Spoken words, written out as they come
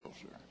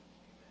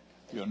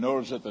You'll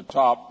notice at the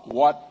top,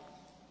 what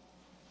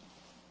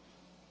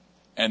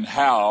and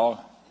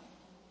how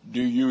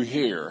do you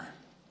hear?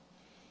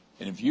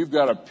 And if you've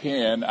got a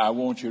pen, I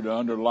want you to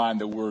underline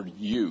the word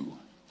you,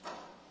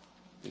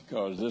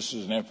 because this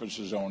is an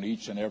emphasis on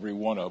each and every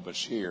one of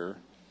us here.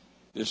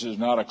 This is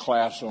not a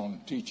class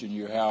on teaching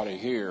you how to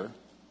hear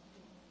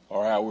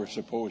or how we're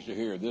supposed to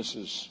hear. This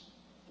is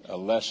a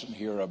lesson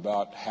here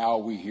about how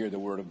we hear the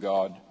Word of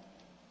God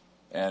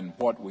and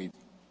what we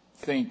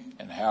think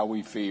and how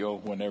we feel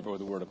whenever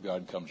the Word of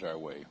God comes our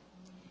way.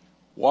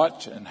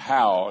 What and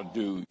how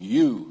do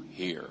you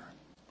hear?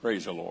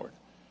 Praise the Lord.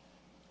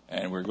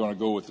 And we're going to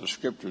go with the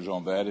scriptures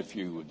on that. If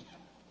you would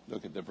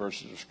look at the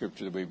verses of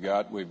scripture that we've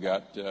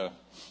got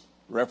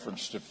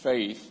reference to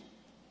faith.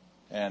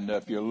 And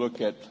if you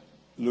look at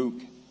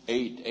Luke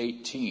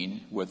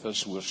 8:18 with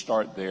us, we'll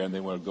start there, and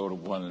then we'll go to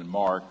one in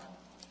Mark.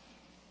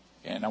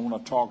 And I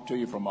want to talk to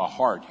you from my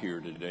heart here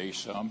today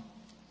some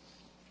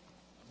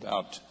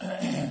about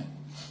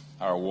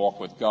our walk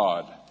with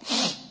God.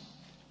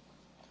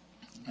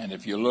 And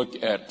if you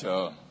look at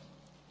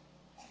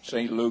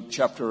St. Luke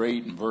chapter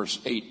 8 and verse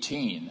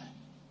 18,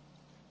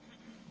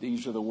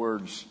 these are the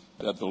words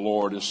that the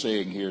Lord is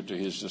saying here to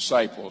his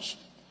disciples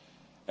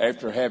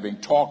after having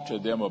talked to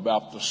them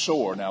about the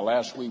sower. Now,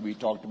 last week we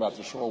talked about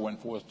the sower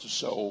went forth to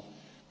sow.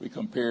 We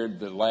compared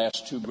the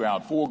last two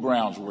grounds. 4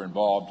 grounds were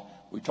involved.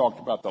 We talked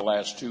about the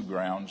last 2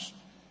 grounds.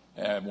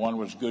 And one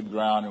was good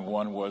ground and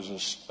one was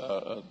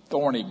a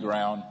thorny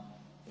ground.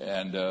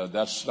 And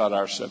that's not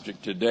our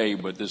subject today,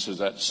 but this is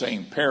that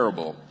same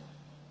parable.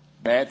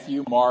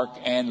 Matthew, Mark,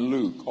 and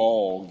Luke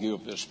all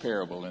give this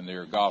parable in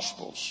their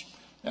Gospels.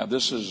 Now,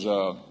 this is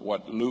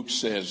what Luke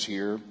says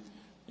here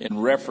in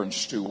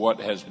reference to what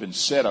has been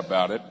said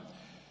about it.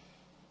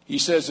 He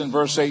says in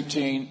verse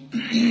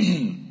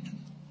 18,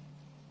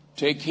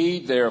 take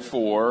heed,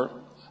 therefore,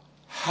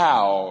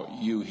 how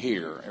you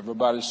hear.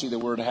 Everybody see the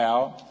word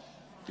how?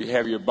 If you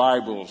have your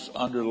Bibles,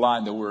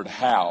 underline the word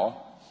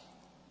how.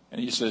 And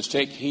he says,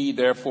 take heed,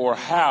 therefore,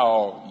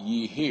 how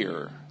ye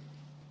hear.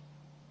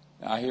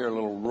 Now, I hear a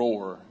little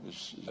roar.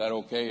 Is that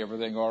okay?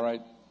 Everything all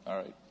right? All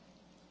right.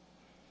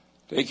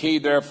 Take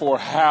heed, therefore,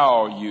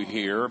 how you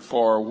hear,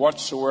 for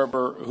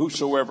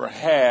whosoever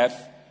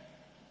hath,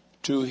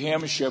 to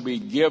him shall be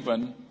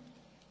given,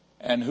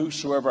 and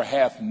whosoever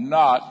hath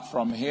not,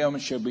 from him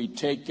shall be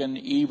taken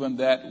even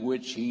that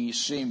which he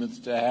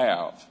seemeth to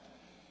have.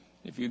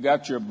 If you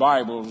got your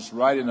Bibles,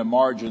 right in the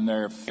margin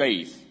there,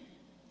 faith.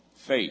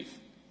 Faith.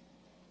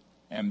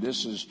 And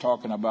this is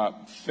talking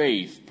about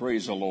faith,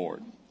 praise the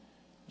Lord.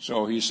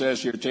 So he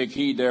says here, take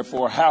heed,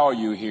 therefore, how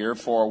you hear,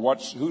 for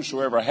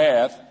whosoever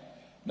hath,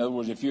 in other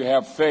words, if you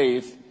have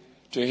faith,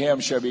 to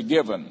him shall be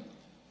given.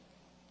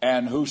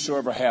 And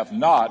whosoever hath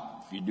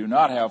not, if you do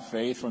not have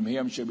faith, from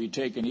him shall be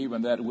taken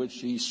even that which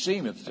he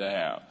seemeth to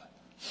have.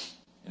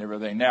 And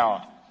everything.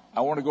 Now,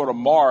 I want to go to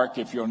Mark.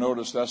 If you'll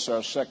notice, that's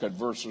our second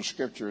verse of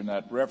Scripture in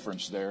that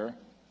reference there.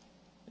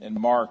 In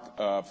Mark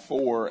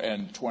 4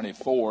 and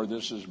 24,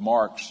 this is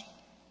Mark's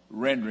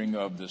rendering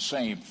of the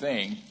same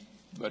thing,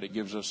 but it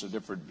gives us a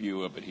different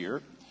view of it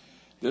here.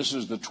 This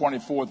is the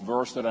 24th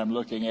verse that I'm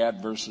looking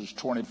at, verses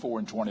 24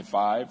 and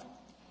 25.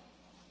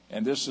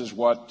 And this is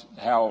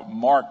how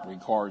Mark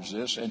records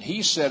this. And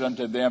he said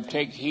unto them,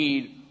 take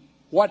heed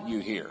what you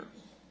hear.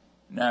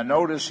 Now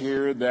notice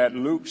here that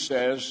Luke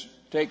says,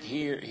 take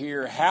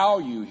hear how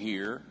you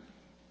hear.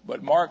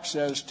 But Mark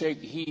says,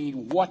 take heed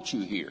what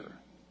you hear.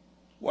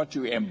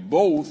 And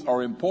both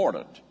are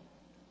important.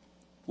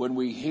 When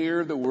we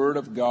hear the Word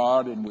of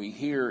God and we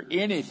hear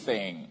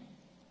anything,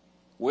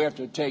 we have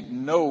to take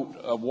note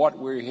of what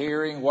we're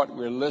hearing, what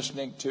we're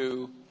listening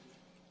to,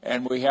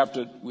 and we have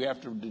to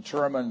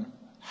determine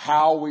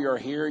how we are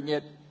hearing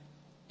it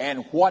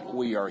and what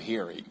we are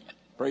hearing.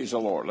 Praise the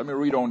Lord. Let me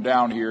read on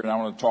down here, and I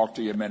want to talk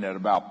to you a minute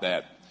about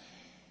that.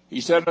 He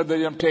said unto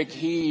them, take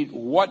heed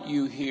what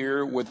you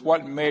hear, with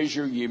what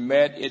measure ye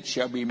met, it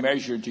shall be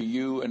measured to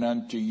you, and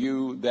unto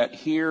you that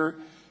hear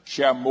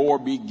shall more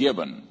be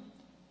given.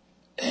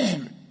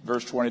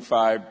 Verse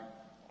 25,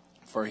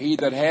 for he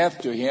that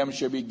hath, to him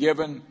shall be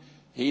given.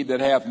 He that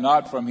hath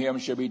not, from him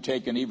shall be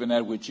taken even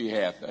that which he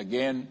hath.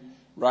 Again,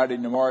 right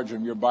in the margin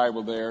of your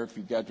Bible there, if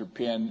you've got your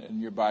pen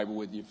and your Bible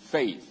with you,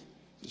 faith.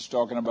 It's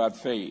talking about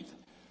faith.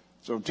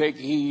 So take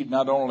heed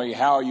not only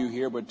how you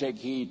hear, but take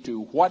heed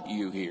to what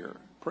you hear.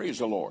 Praise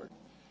the Lord.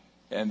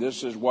 And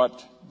this is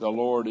what the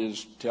Lord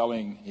is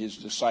telling his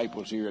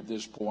disciples here at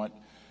this point.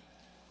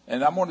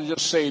 And I'm going to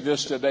just say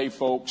this today,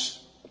 folks.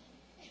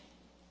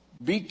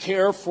 Be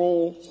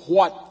careful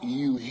what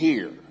you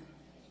hear.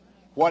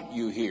 What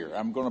you hear.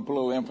 I'm going to put a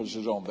little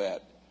emphasis on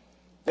that.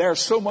 There's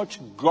so much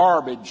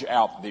garbage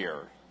out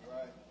there.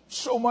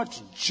 So much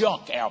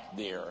junk out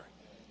there.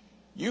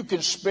 You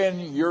can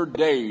spend your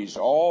days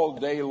all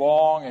day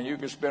long, and you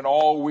can spend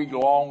all week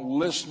long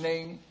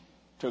listening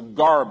to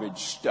garbage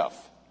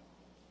stuff.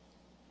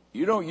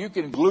 You know, you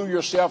can glue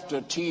yourself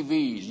to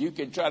TVs. You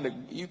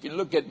can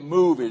look at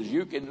movies.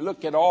 You can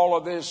look at all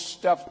of this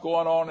stuff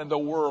going on in the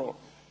world.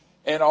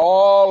 And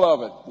all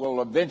of it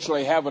will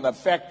eventually have an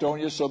effect on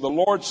you. So the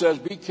Lord says,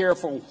 be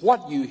careful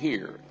what you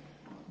hear.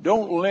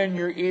 Don't lend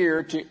your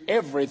ear to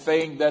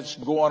everything that's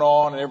going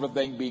on and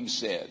everything being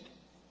said.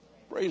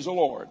 Praise the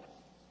Lord.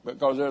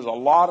 Because there's a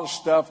lot of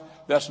stuff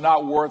that's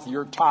not worth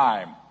your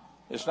time.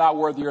 It's not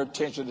worth your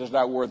attention. It's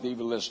not worth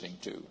even listening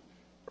to.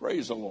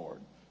 Praise the Lord.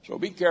 So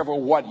be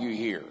careful what you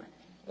hear.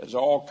 There's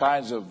all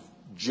kinds of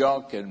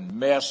junk and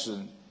mess.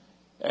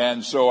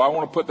 And so I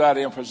want to put that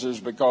emphasis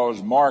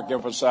because Mark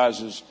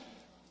emphasizes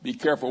be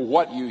careful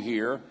what you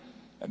hear.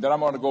 And then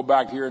I'm going to go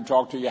back here and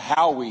talk to you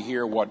how we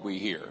hear what we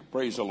hear.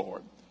 Praise the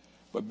Lord.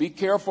 But be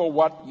careful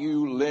what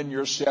you lend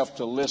yourself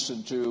to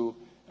listen to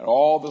and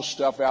all the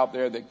stuff out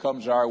there that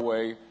comes our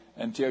way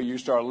until you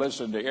start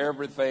listening to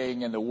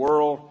everything in the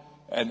world,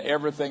 and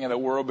everything in the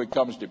world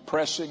becomes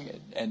depressing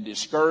and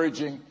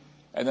discouraging.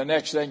 And the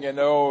next thing you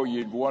know,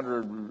 you'd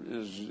wonder,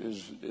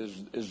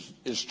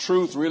 is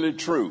truth really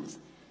truth?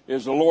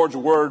 Is the Lord's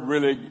word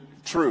really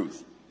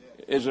truth?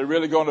 Is it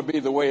really going to be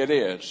the way it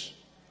is?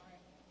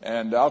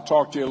 And I'll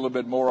talk to you a little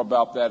bit more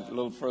about that a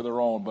little further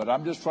on. But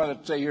I'm just trying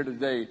to say here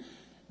today,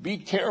 be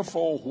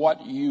careful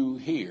what you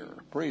hear.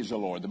 Praise the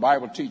Lord. The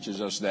Bible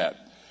teaches us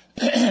that.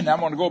 And I'm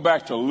going to go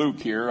back to Luke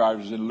here. I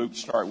was in Luke to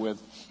start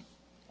with.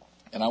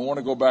 And I want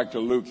to go back to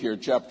Luke here,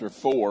 chapter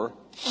 4.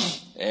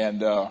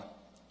 And I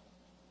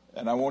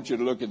want you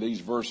to look at these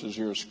verses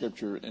here of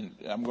Scripture. And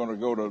I'm going to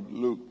go to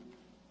Luke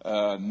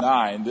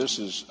 9.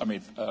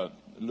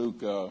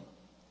 Luke...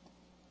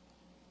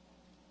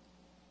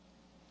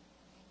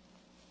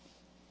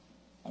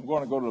 I'm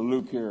going to go to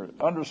Luke here.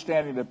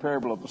 Understanding the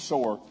parable of the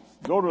sower.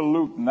 Go to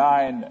Luke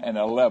 9 and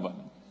 11.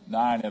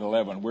 9 and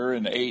 11. We're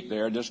in 8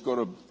 there. Just go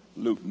to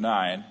Luke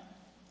 9.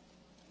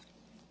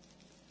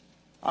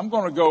 I'm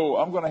going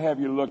to have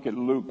you look at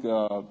Luke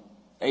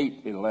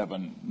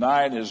 8:11.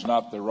 9 is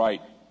not the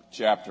right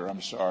chapter.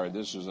 I'm sorry.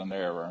 This is an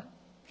error.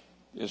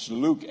 It's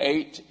Luke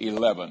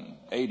 8:11.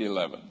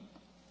 8:11.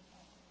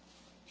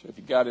 So if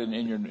you got it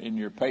in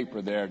your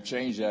paper there,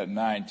 change that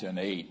 9 to an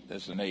 8.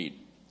 That's an 8.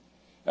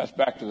 That's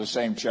back to the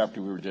same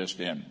chapter we were just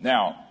in.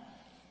 Now,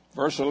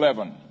 verse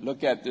 11.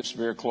 Look at this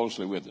very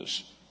closely with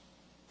us.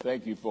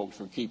 Thank you, folks,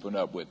 for keeping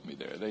up with me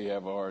there. They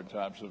have a hard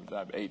time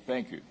sometimes. 8,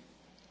 thank you.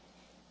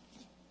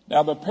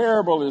 Now, the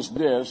parable is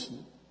this.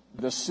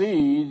 The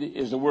seed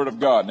is the word of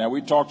God. Now,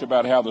 we talked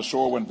about how the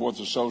sower went forth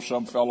to sow.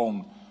 Some fell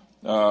on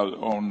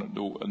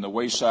the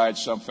wayside.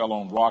 Some fell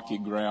on rocky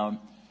ground.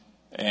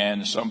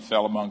 And some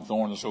fell among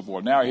thorns and so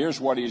forth. Now, here's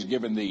what he's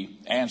given the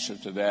answer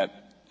to that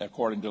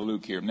according to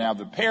Luke here. Now,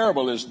 the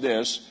parable is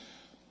this.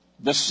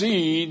 The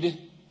seed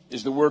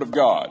is the word of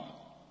God.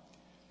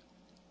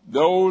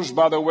 Those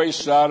by the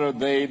wayside are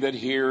they that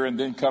hear, and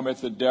then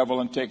cometh the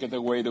devil and taketh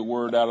away the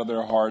word out of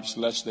their hearts,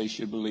 lest they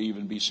should believe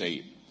and be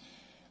saved.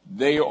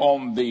 They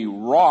on the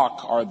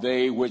rock are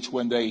they which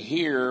when they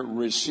hear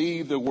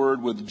receive the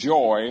word with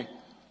joy,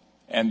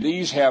 and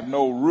these have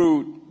no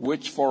root,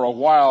 which for a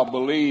while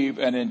believe,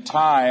 and in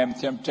time,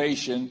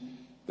 temptation,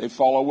 they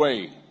fall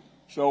away.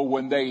 So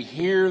when they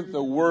hear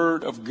the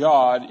word of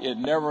God, it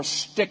never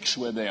sticks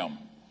with them.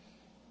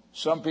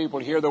 Some people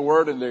hear the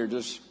word and they're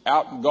just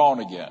out and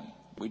gone again.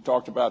 We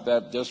talked about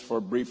that just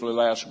for briefly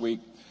last week.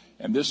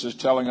 And this is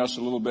telling us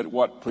a little bit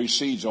what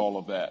precedes all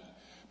of that.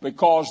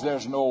 Because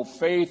there's no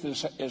faith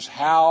is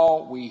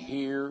how we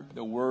hear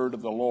the word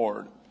of the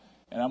Lord.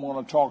 And I'm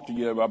going to talk to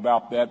you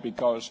about that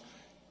because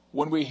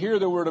when we hear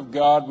the word of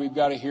God, we've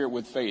got to hear it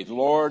with faith.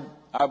 Lord,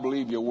 I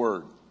believe your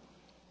word.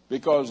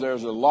 Because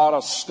there's a lot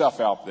of stuff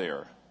out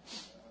there.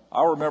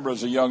 I remember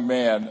as a young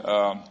man,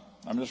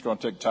 I'm just going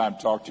to take time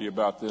to talk to you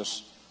about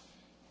this.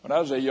 When I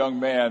was a young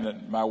man,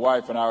 and my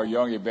wife and I were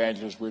young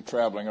evangelists, we were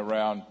traveling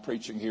around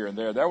preaching here and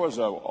there. There was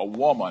a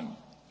woman,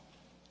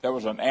 there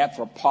was an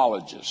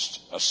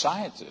anthropologist, a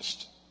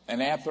scientist, an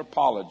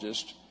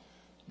anthropologist,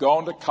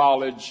 gone to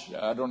college.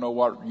 I don't know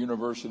what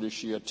university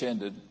she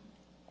attended.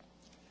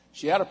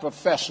 She had a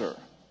professor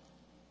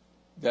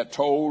that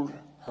told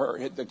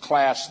her, the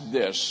class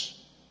this,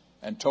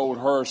 and told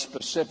her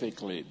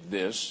specifically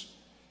this.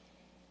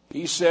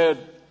 He said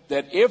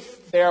that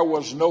if there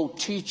was no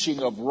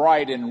teaching of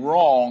right and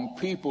wrong,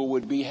 people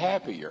would be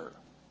happier.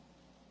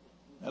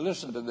 Now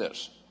listen to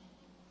this.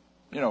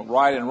 You know,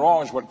 right and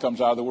wrong is what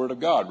comes out of the Word of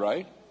God,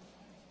 right?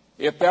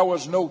 If there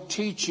was no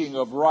teaching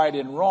of right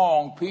and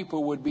wrong,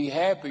 people would be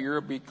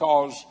happier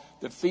because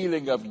the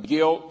feeling of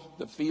guilt,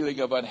 the feeling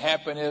of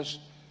unhappiness,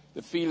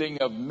 the feeling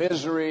of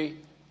misery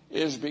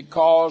is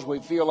because we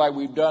feel like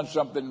we've done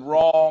something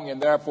wrong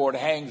and therefore it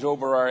hangs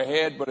over our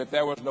head. But if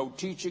there was no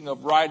teaching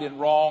of right and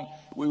wrong,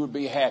 we would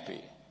be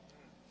happy.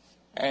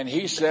 And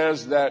he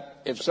says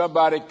that if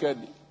somebody could,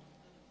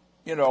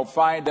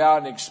 find out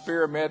and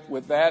experiment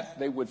with that,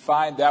 they would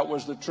find that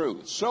was the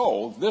truth.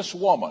 So this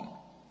woman,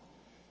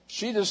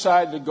 she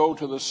decided to go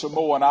to the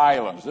Samoan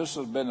Islands. This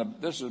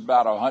is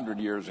about 100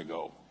 years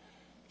ago.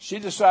 She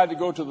decided to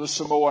go to the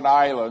Samoan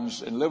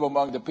Islands and live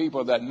among the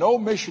people that no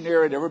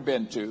missionary had ever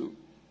been to.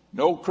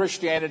 No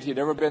Christianity had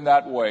ever been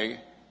that way.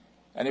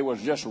 And it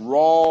was just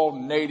raw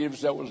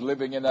natives that was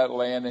living in that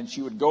land. And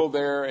she would go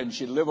there and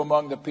she'd live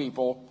among the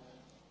people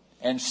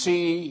and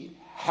see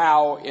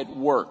how it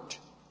worked.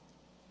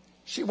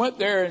 She went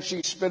there and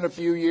she spent a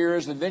few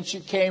years, and then she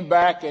came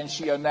back and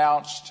she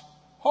announced,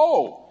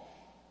 oh,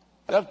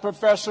 that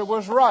professor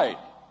was right.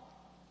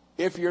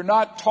 If you're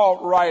not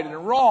taught right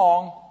and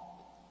wrong,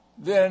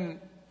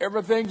 then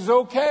everything's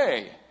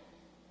okay.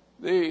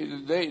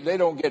 They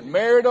don't get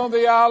married on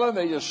the island.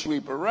 They just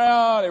sleep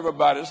around.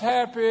 Everybody's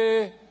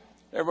happy.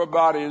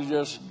 Everybody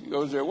just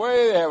goes their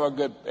way. They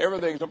have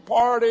everything's a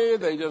party.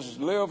 They just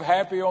live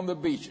happy on the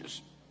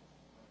beaches.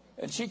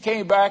 And she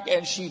came back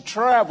and she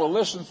traveled.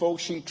 Listen,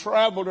 folks, she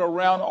traveled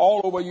around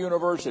all over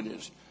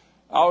universities.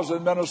 I was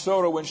in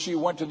Minnesota when she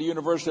went to the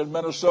University of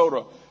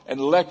Minnesota and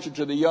lectured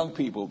to the young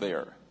people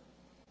there.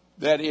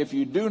 That if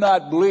you do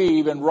not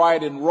believe in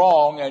right and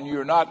wrong, and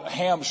you're not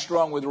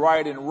hamstrung with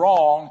right and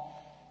wrong,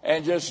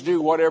 and just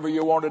do whatever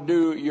you want to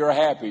do, you're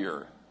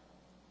happier.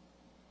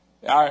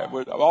 I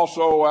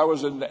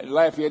was in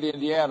Lafayette,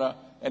 Indiana,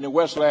 and in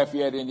West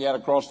Lafayette, Indiana,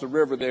 across the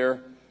river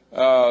there.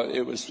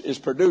 It's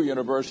Purdue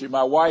University.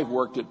 My wife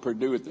worked at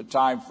Purdue at the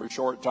time for a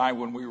short time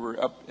when we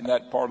were up in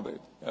that part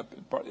of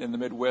in the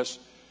Midwest.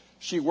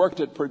 She worked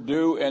at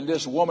Purdue, and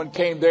this woman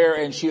came there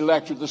and she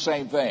lectured the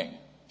same thing.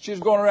 She's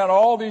going around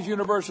all these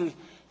universities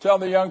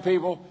telling the young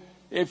people,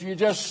 if you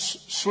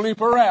just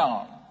sleep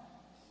around,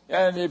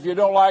 and if you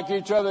don't like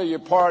each other,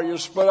 you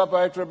split up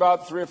after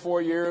about 3 or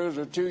 4 years,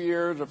 or 2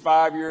 years, or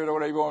 5 years, or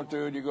whatever you want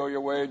to, and you go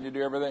your way and you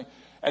do everything.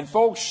 And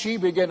folks, she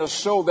began to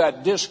sow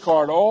that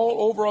discord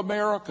all over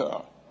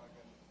America.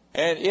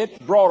 And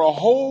it brought a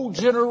whole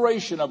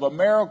generation of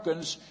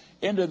Americans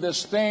into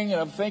this thing,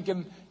 and I'm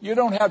thinking, you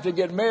don't have to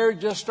get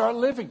married, just start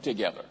living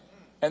together.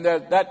 And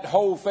that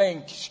whole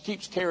thing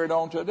keeps carried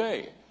on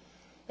today.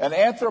 An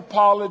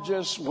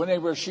anthropologist,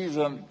 whenever she's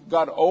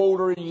got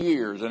older in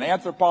years, an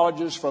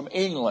anthropologist from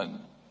England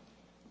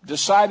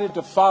decided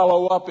to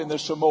follow up in the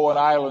Samoan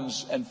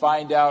Islands and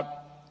find out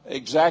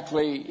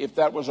exactly if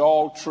that was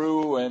all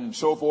true and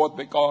so forth,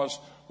 because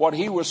what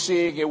he was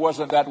seeing, it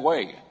wasn't that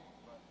way.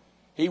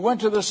 He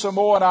went to the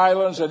Samoan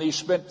Islands and he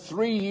spent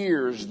 3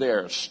 years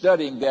there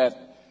studying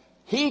that.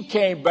 He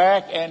came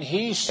back and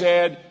he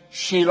said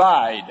she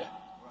lied.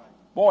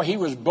 Boy, he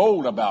was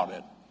bold about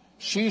it.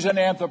 She's an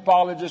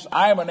anthropologist.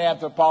 I'm an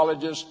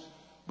anthropologist.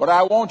 But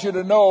I want you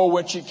to know,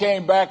 when she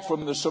came back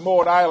from the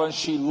Samoan Islands,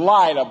 she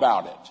lied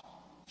about it.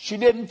 She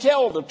didn't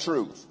tell the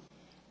truth.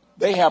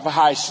 They have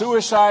high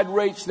suicide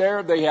rates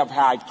there. They have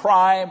high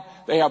crime.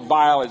 They have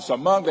violence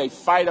they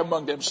fight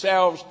among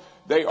themselves.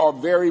 They are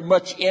very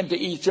much into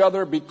each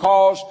other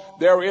because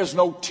there is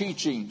no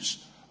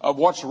teachings of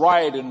what's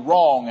right and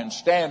wrong and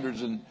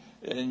standards, and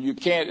you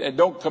can't, and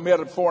don't commit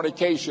a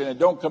fornication, and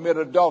don't commit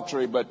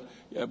adultery, but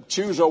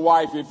choose a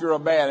wife if you're a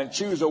man, and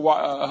choose a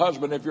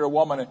husband if you're a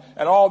woman,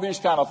 and all these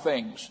kind of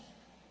things.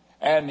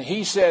 And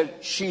he said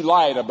she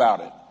lied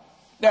about it.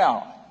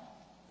 Now,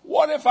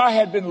 what if I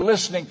had been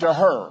listening to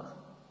her?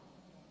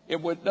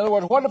 In other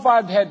words, what if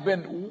I had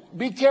been,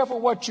 be careful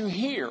what you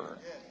hear.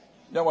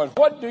 In other words,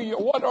 what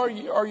are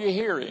you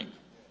hearing?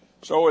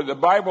 So the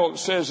Bible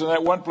says in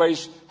that one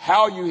place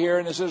how you hear,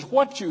 and it says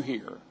what you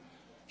hear.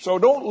 So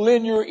don't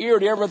lend your ear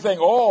to everything.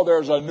 Oh,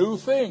 there's a new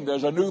thing.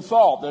 There's a new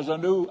thought. There's a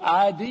new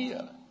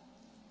idea.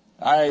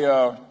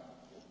 I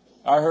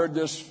heard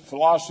this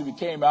philosophy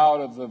came out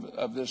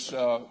of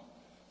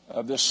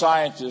this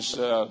scientist.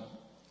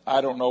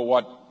 I don't know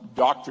what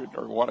doctorate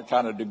or what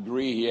kind of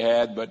degree he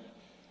had, but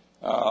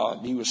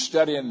he was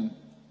studying,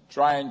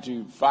 trying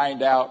to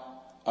find out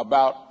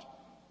about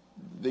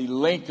the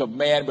link of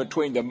man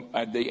between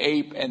the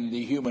ape and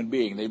the human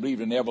being. They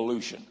believed in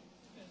evolution.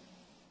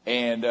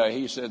 And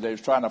he said they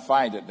was trying to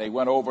find it. They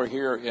went over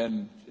here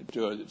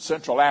to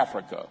Central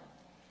Africa.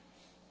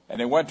 And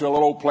they went to a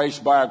little place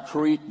by a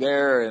creek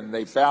there, and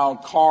they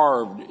found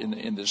carved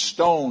in the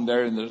stone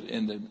there,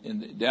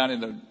 down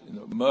in the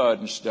mud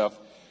and stuff.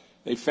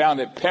 They found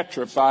it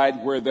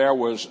petrified where there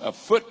was a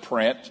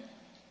footprint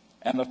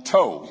and a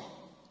toe.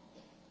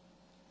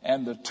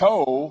 And the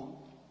toe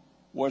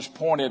was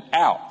pointed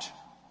out.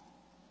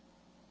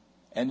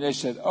 And they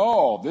said,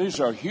 oh, these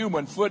are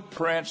human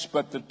footprints,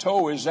 but the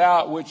toe is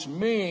out, which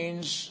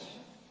means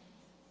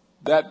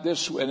that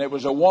and it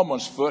was a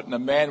woman's foot, and the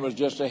man was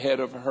just ahead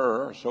of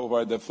her, so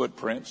were the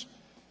footprints.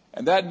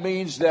 And that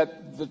means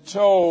that the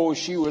toe,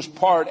 she was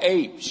part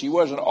ape. She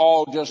wasn't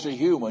all just a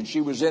human. She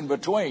was in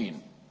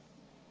between.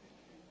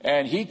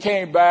 And he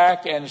came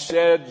back and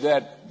said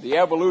that the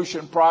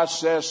evolution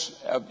process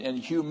in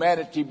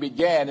humanity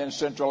began in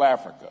Central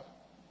Africa.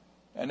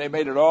 And they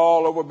made it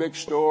all over a big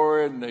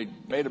story, and they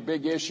made a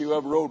big issue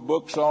of it, wrote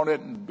books on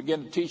it, and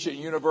began to teach it in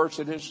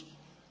universities.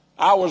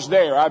 I was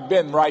there. I've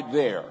been right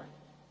there.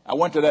 I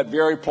went to that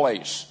very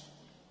place.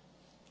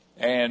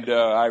 And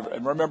I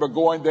remember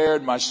going there,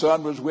 and my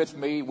son was with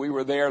me. We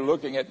were there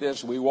looking at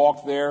this. We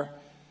walked there.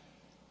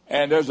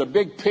 And there's a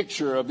big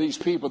picture of these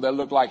people that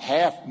look like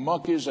half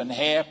monkeys and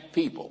half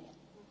people.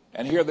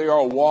 And here they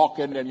are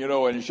walking, and,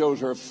 and it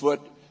shows her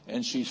foot,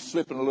 and she's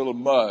flipping a little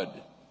mud.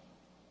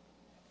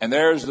 And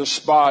there's the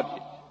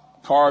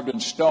spot carved in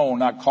stone,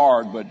 not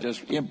carved, but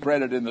just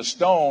imprinted in the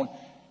stone,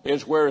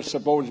 is where it's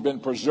supposed to have been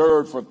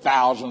preserved for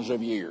thousands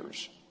of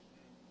years.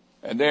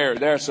 And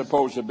they're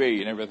supposed to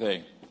be and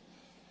everything.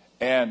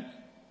 And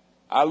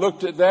I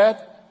looked at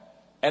that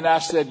and I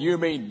said, you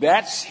mean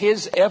that's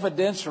his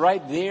evidence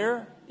right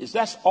there? Is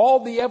that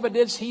all the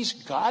evidence he's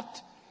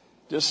got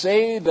to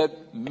say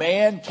that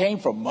man came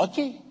from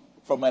monkey,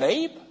 from an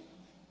ape?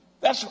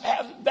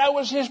 That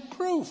was his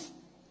proof.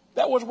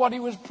 That was what he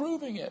was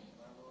proving it.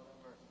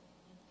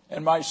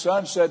 And my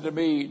son said to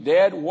me,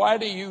 Dad, why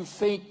do you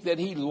think that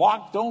he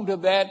locked onto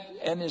that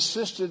and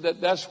insisted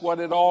that that's what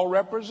it all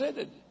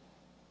represented?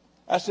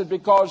 I said,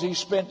 because he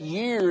spent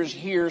years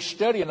here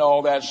studying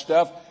all that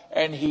stuff,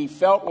 and he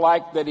felt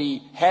like that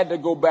he had to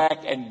go back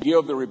and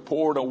give the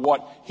report of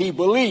what he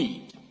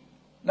believed,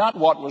 not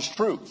what was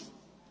truth.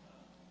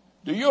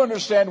 Do you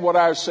understand what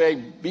I was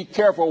saying? Be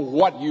careful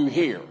what you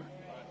hear.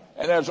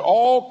 And there's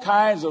all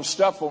kinds of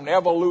stuff on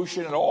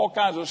evolution and all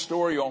kinds of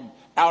story on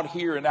out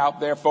here and out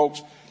there,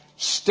 folks.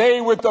 Stay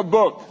with the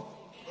book.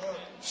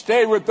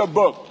 Stay with the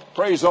book.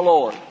 Praise the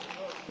Lord.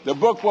 The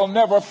book will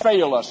never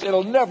fail us.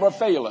 It'll never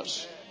fail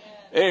us.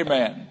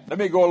 Amen. Let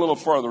me go a little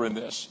further in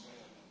this.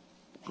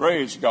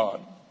 Praise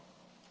God.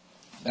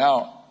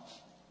 Now,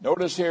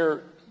 notice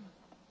here,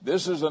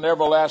 this is an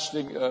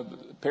everlasting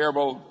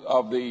parable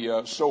of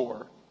the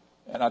sower.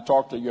 And I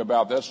talked to you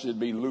about this. It should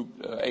be Luke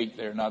 8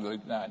 there, not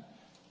Luke 9.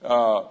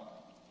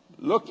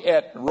 Look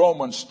at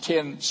Romans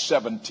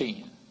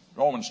 10:17.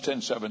 Romans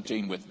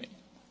 10:17 with me.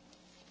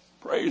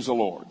 Praise the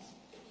Lord.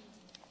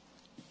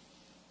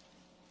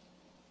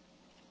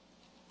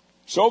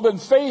 So then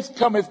faith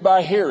cometh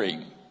by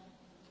hearing,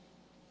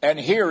 and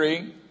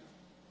hearing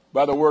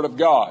by the word of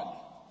God.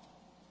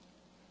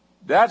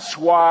 That's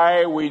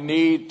why we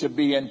need to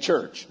be in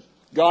church.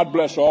 God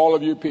bless all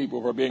of you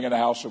people for being in the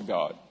house of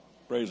God.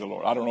 Praise the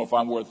Lord. I don't know if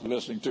I'm worth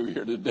listening to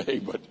here today,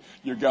 but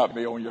you got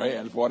me on your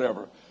hands,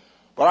 whatever.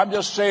 But I'm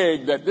just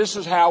saying that this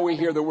is how we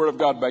hear the word of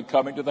God, by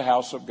coming to the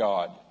house of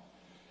God.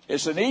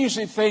 It's an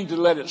easy thing to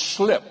let it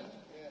slip.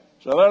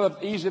 It's another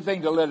easy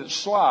thing to let it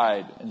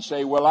slide and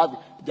say, well,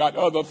 I've got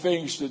other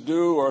things to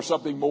do, or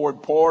something more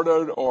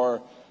important,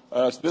 or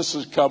this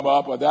has come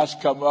up or that's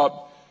come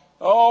up.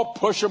 Oh,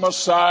 push them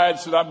aside,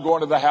 so I'm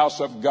going to the house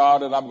of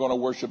God and I'm going to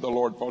worship the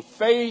Lord. For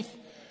faith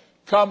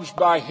comes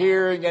by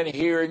hearing, and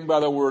hearing by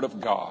the word of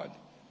God.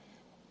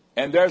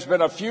 And there's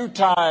been a few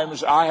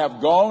times I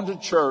have gone to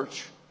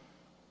church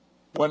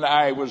when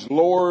I was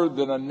lower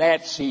than a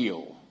gnat's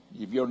heel.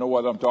 If you don't know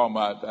what I'm talking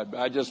about,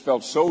 I just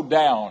felt so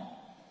down,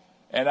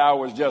 and I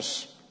was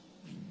just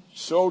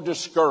so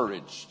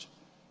discouraged.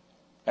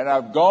 And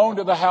I've gone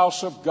to the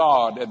house of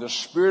God, and the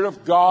Spirit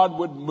of God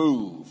would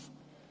move.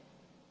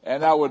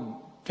 And I would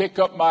pick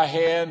up my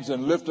hands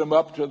and lift them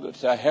up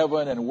to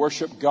heaven and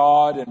worship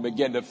God and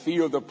begin to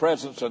feel the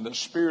presence of the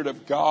Spirit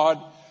of God.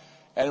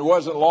 And it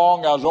wasn't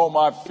long, I was on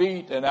my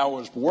feet and I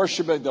was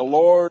worshiping the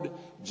Lord,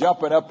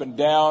 jumping up and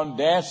down,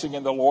 dancing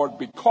in the Lord,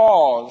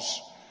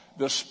 because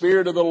the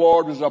Spirit of the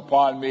Lord was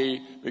upon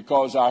me,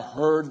 because I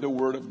heard the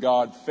Word of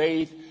God.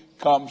 Faith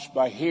comes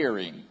by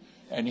hearing,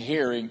 and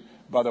hearing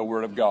by the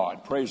Word of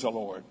God. Praise the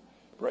Lord.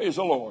 Praise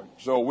the Lord.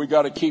 So we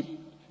got to keep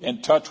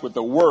in touch with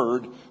the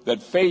Word,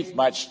 that faith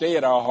might stay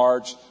in our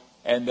hearts,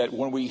 and that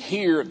when we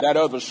hear that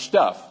other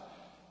stuff,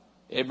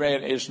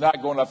 it's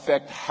not going to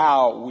affect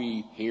how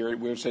we hear it.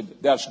 We've said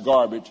that's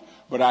garbage,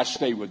 but I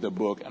stay with the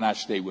book and I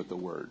stay with the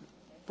Word.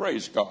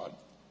 Praise God.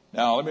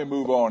 Now let me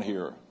move on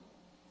here.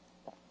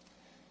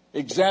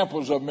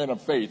 Examples of men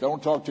of faith. I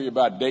want to talk to you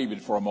about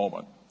David for a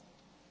moment.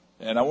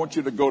 And I want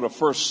you to go to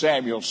 1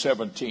 Samuel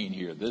 17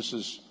 here. This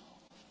is,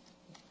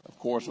 of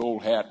course,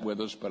 old hat with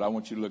us, but I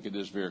want you to look at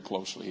this very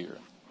closely here.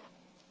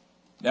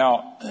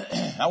 Now,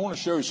 I want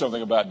to show you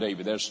something about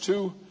David. There's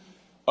two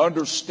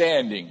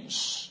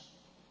understandings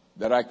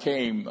that I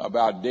came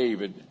about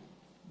David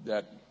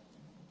that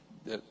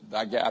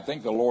I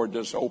think the Lord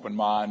just opened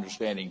my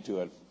understanding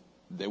to it.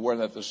 They weren't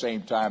at the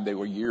same time. They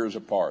were years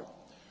apart.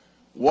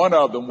 One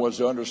of them was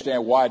to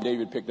understand why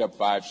David picked up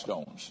 5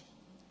 stones.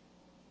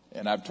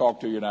 And I've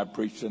talked to you, and I've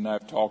preached, and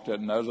I've talked to it,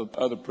 and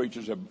other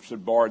preachers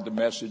have borrowed the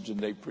message, and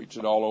they preach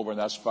it all over, and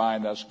that's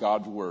fine. That's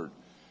God's word.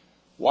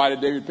 Why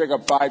did David pick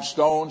up 5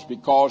 stones?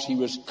 Because he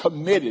was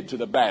committed to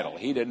the battle.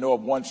 He didn't know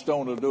if 1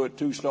 stone to do it,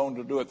 2 stones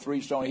to do it,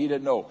 3 stones. He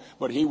didn't know.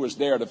 But he was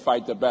there to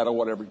fight the battle,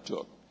 whatever it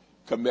took.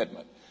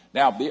 Commitment.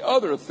 Now, the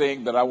other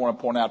thing that I want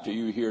to point out to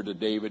you here to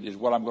David is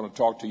what I'm going to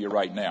talk to you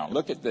right now.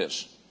 Look at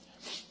this.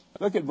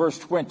 Look at verse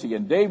 20.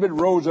 And David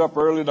rose up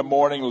early in the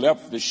morning,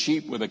 left the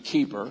sheep with a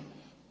keeper.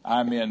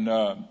 I'm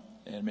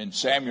in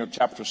Samuel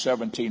chapter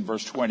 17,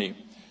 verse 20.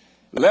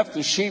 Left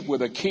the sheep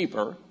with a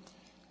keeper,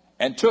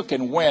 and took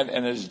and went,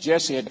 and as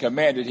Jesse had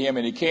commanded him,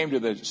 and he came to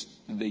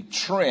the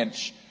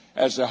trench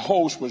as the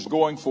host was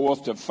going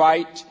forth to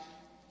fight,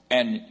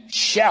 and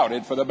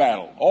shouted for the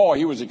battle. Oh,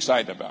 he was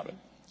excited about it.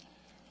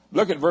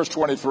 Look at verse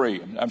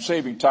 23. I'm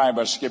saving time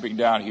by skipping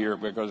down here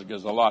because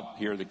there's a lot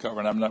here to cover,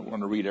 and I'm not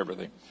going to read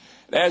everything.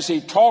 As he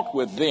talked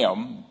with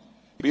them,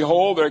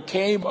 behold, there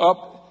came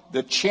up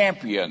the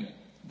champion,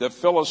 the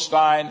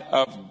Philistine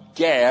of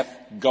Gath,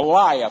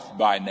 Goliath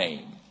by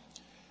name.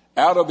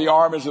 Out of the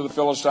armies of the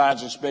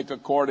Philistines and spake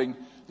according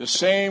the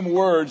same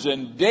words,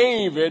 and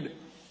David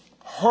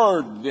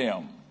heard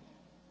them.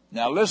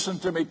 Now listen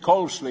to me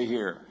closely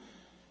here.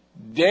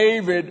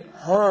 David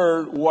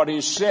heard what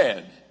he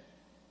said.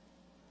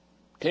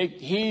 Take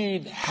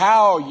heed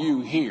how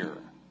you hear.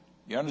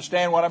 You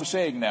understand what I'm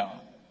saying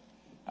now?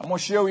 I'm going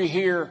to show you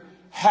here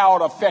how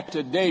it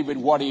affected David,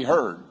 what he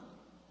heard.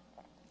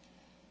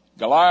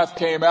 Goliath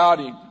came out,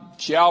 he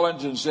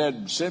challenged and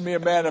said, send me a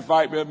man to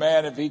fight me a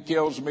man. If he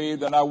kills me,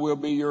 then I will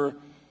be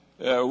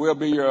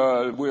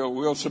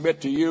we'll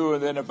submit to you.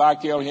 And then if I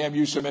kill him,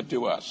 you submit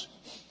to us.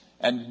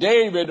 And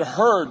David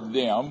heard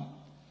them.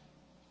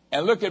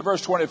 And look at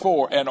verse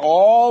 24. And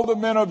all the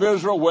men of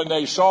Israel, when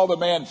they saw the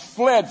man,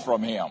 fled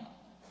from him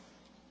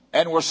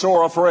and were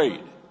sore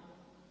afraid.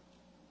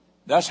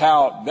 That's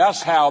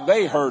how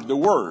they heard the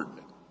word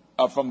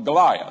from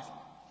Goliath.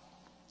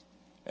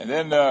 And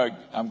then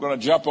I'm going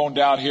to jump on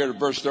down here to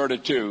verse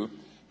 32,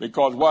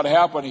 because what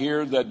happened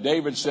here that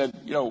David said,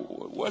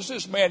 what's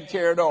this man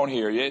carrying on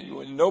here?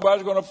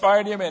 Nobody's going to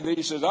fight him. And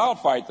he says, I'll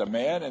fight the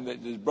man. And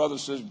his brother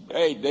says,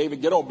 hey,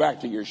 David, get on back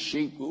to your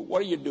sheep.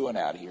 What are you doing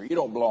out here? You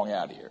don't belong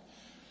out here.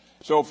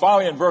 So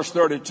finally in verse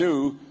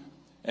 32,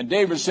 and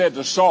David said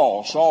to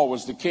Saul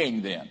was the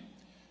king then,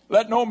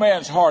 let no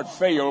man's heart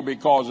fail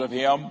because of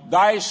him.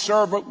 Thy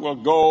servant will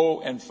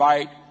go and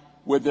fight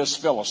with this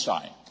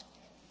Philistine.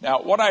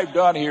 Now, what I've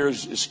done here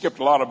is skipped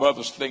a lot of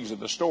other things in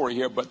the story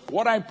here, but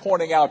what I'm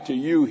pointing out to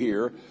you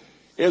here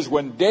is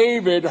when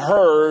David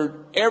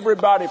heard,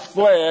 everybody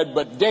fled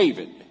but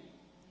David.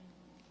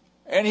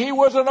 And he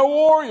wasn't a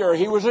warrior.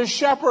 He was a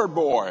shepherd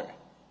boy.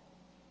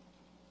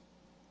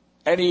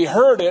 And he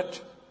heard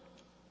it,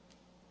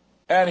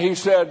 and he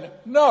said,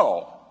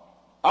 no,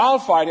 I'll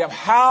fight him.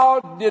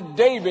 How did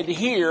David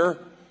hear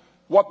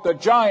what the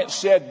giant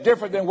said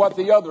different than what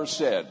the others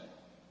said?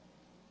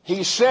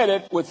 He said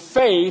it with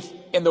faith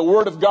in the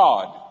Word of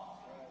God.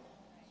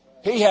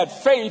 He had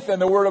faith in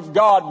the Word of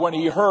God when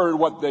he heard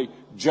what the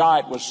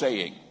giant was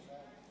saying.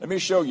 Let me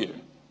show you.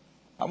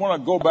 I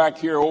want to go back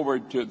here over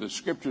to the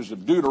scriptures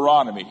of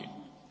Deuteronomy.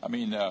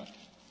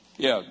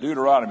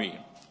 Deuteronomy.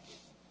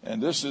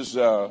 And this is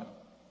where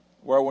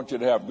I want you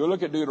to have. Go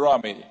look at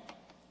Deuteronomy.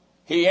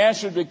 He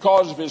answered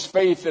because of his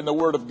faith in the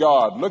Word of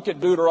God. Look at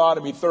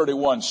Deuteronomy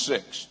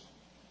 31:6.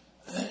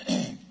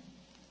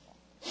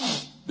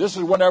 This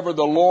is whenever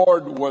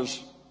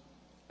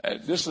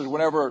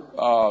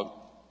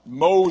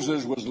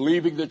Moses was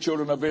leaving the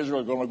children of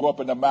Israel, going to go up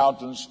in the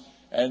mountains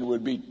and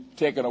would be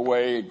taken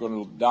away,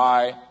 going to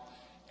die.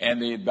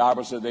 And the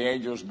Bible said the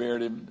angels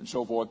buried him and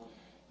so forth.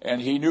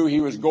 And he knew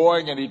he was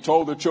going, and he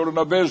told the children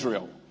of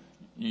Israel,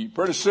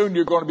 pretty soon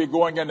you're going to be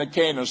going into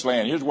Canaan's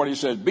land. Here's what he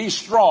said. Be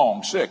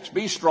strong, 6,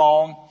 be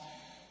strong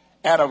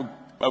and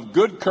of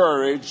good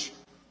courage.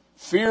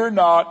 Fear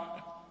not,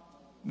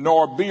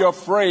 nor be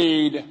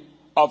afraid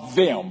of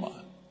them.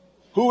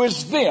 Who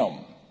is them?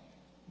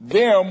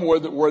 Them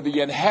were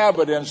the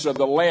inhabitants of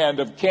the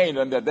land of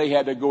Canaan that they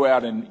had to go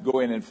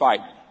in and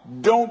fight.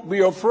 Don't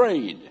be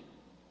afraid.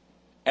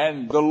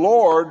 And the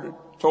Lord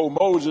told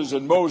Moses,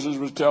 and Moses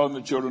was telling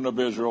the children of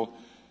Israel,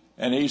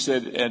 and he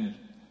said, and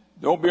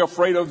don't be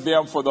afraid of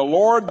them, for the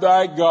Lord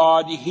thy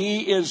God,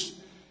 it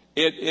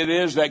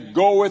is that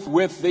goeth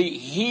with thee.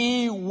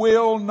 He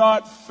will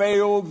not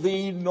fail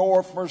thee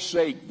nor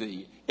forsake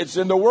thee. It's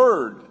in the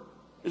Word.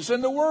 It's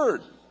in the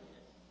Word.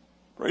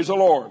 Praise the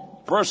Lord.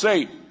 Verse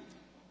 8.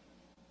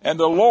 And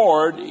the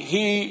Lord,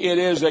 He it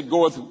is that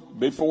goeth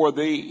before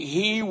thee.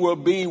 He will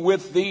be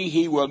with thee.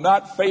 He will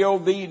not fail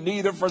thee,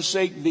 neither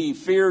forsake thee.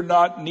 Fear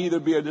not, neither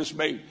be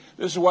dismayed.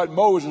 This is what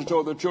Moses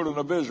told the children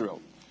of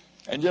Israel.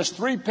 And just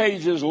 3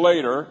 pages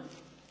later,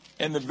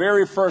 in the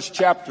very first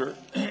chapter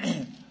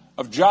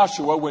of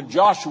Joshua, when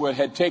Joshua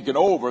had taken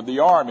over the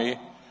army,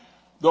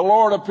 the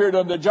Lord appeared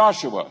unto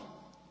Joshua.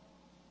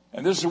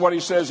 And this is what he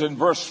says in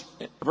verse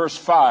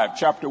 5,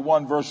 chapter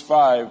 1, verse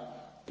 5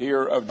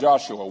 here of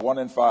Joshua, 1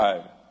 and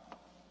 5.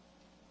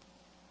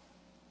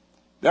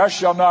 There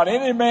shall not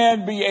any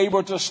man be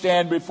able to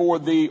stand before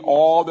thee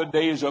all the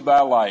days of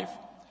thy life.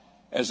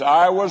 As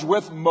I was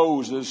with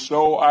Moses,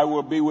 so I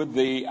will be with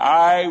thee.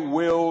 I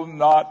will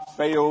not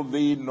fail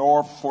thee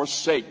nor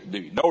forsake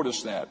thee.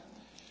 Notice that.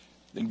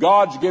 Then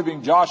God's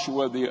giving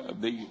Joshua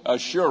the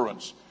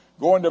assurance.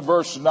 Going to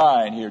verse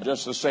 9 here,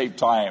 just to save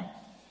time.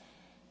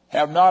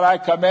 Have not I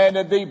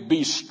commanded thee?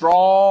 Be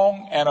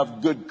strong and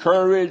of good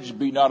courage.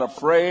 Be not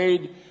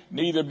afraid,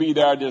 neither be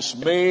thou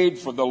dismayed,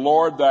 for the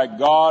Lord thy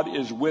God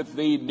is with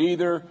thee,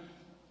 neither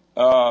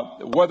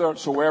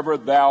whithersoever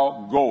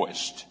thou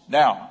goest.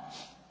 Now,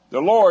 the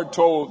Lord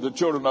told the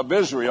children of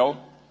Israel,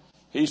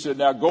 He said,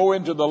 now go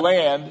into the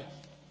land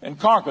and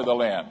conquer the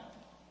land.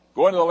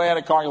 Go into the land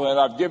and conquer the land.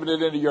 I've given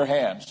it into your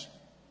hands.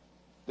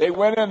 They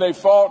went in, they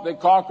fought, they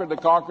conquered,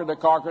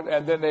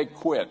 and then they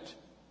quit.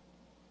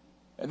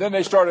 And then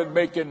they started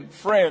making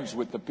friends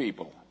with the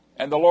people.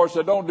 And the Lord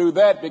said, don't do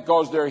that,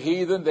 because they're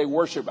heathen. They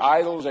worship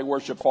idols. They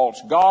worship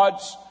false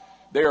gods.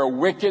 They are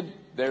wicked.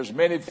 there's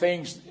many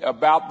things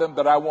about them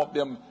that I want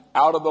them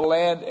out of the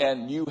land,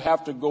 and you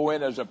have to go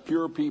in as a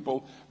pure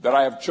people that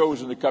I have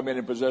chosen to come in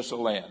and possess the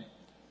land.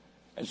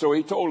 And so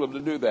he told them to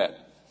do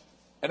that.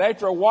 And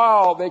after a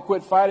while, they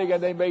quit fighting,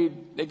 and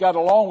they got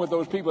along with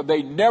those people.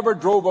 They never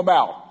drove them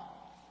out.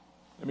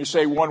 Let me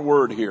say one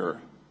word here.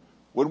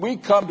 When we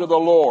come to the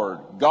Lord,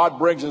 God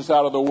brings us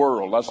out of the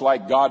world. That's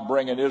like God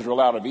bringing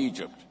Israel out of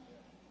Egypt.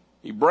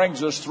 He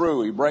brings us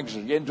through. He brings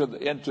us into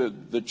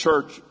the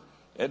church,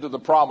 into the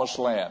promised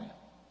land.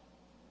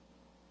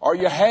 Are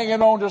you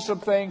hanging on to some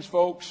things,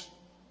 folks?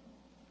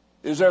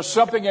 Is there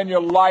something in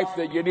your life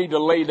that you need to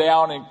lay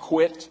down and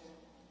quit?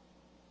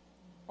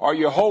 Are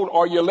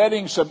you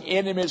letting some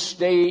enemies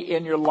stay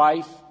in your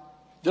life?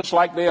 Just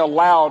like they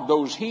allowed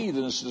those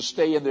heathens to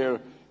stay in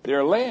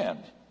their land.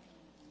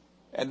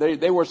 And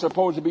they were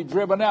supposed to be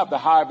driven out. The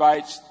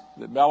Hivites,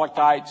 the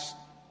Amalekites,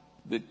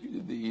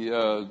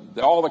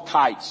 all the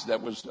kites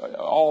that was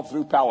all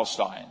through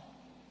Palestine.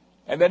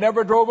 And they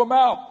never drove them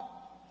out.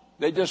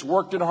 They just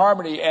worked in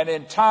harmony. And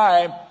in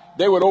time,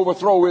 they would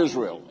overthrow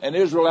Israel. And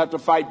Israel had to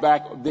fight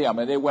back them.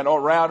 And they went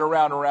around.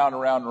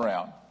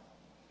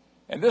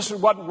 And this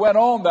is what went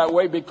on that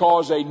way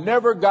because they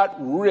never got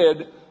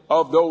rid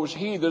of those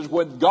heathens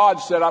when God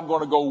said, I'm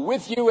going to go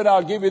with you and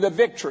I'll give you the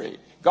victory.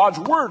 God's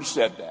word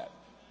said that.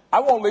 I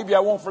won't leave you,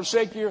 I won't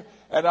forsake you,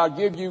 and I'll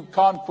give you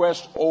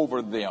conquest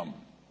over them.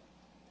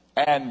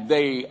 And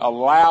they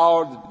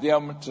allowed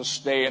them to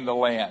stay in the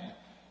land.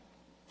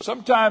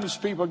 Sometimes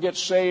people get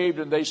saved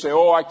and they say,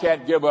 oh, I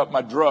can't give up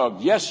my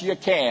drug. Yes, you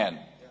can.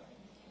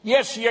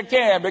 Yes, you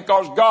can,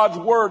 because God's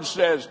word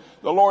says,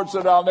 the Lord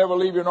said, I'll never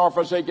leave you nor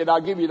forsake you, and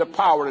I'll give you the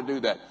power to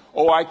do that.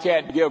 Oh, I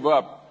can't give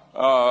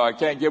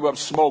up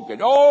smoking.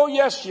 Oh,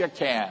 yes, you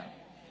can.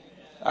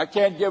 I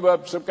can't give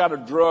up some kind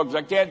of drugs.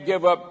 I can't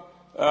give up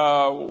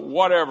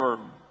whatever,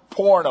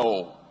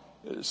 porno.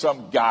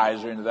 Some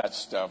guys are into that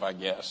stuff, I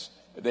guess.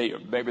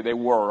 Maybe they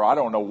were. I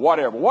don't know.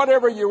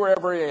 Whatever you were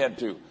ever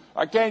into.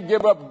 I can't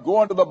give up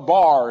going to the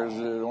bars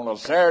on a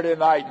Saturday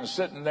night and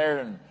sitting there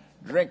and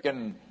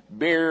drinking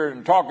beer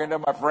and talking to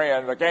my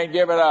friends. I can't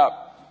give it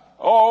up.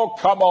 Oh,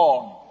 come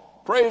on.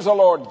 Praise the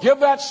Lord. Give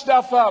that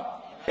stuff up.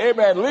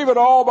 Amen. Leave it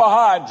all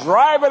behind.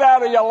 Drive it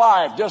out of your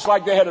life. Just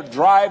like they had to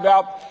drive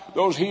out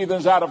those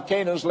heathens out of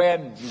Canaan's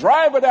land.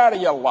 Drive it out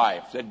of your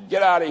life. Said,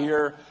 get out of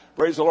here.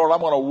 Praise the Lord. I'm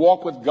going to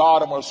walk with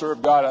God. I'm going to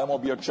serve God. I'm going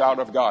to be a child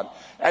of God.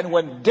 And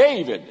when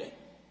David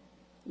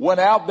went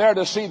out there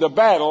to see the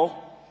battle,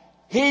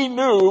 he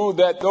knew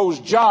that those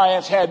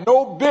giants had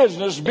no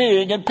business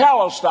being in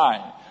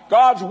Palestine.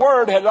 God's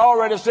word had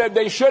already said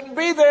they shouldn't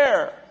be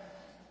there.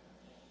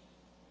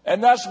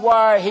 And that's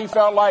why he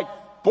felt like,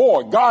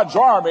 boy, God's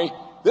army,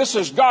 this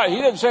is God. He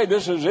didn't say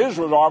this is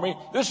Israel's army.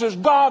 This is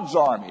God's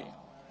army.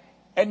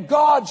 And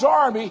God's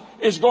army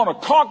is going to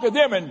conquer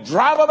them and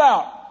drive them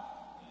out.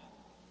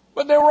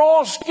 But they were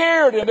all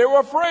scared and they were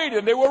afraid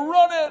and they were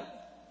running.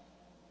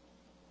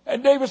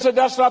 And David said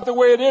that's not the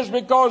way it is,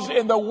 because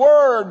in the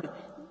word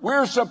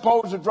we're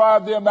supposed to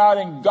drive them out,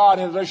 and God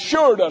has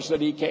assured us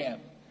that he can.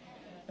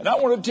 And I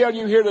want to tell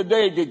you here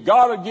today that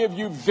God will give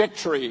you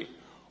victory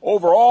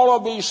over all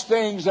of these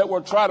things that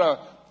will try to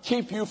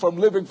keep you from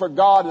living for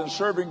God and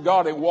serving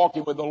God and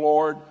walking with the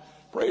Lord.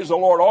 Praise the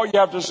Lord. All you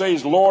have to say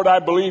is, Lord, I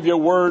believe your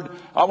word.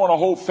 I want to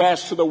hold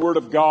fast to the word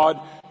of God,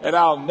 and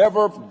I'll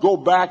never go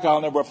back.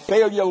 I'll never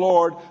fail you,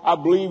 Lord. I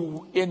believe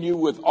in you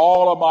with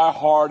all of my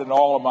heart and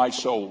all of my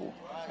soul.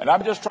 And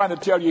I'm just trying to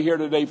tell you here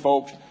today,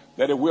 folks,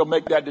 that if we'll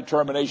make that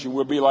determination,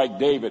 we'll be like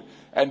David.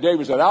 And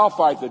David said, I'll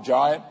fight the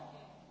giant.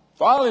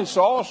 Finally,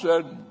 Saul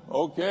said,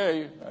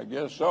 okay, I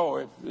guess so.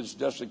 If it's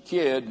just a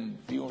kid and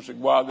he wants to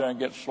go out there and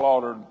get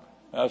slaughtered,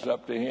 that's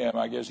up to him.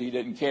 I guess he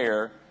didn't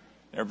care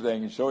and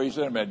everything. And so he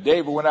said, man,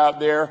 David went out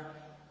there.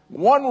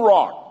 One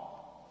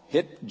rock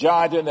hit the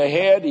giant in the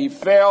head. He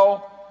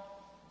fell.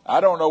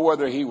 I don't know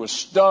whether he was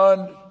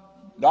stunned,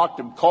 knocked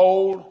him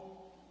cold,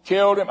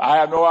 killed him. I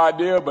have no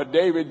idea, but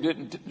David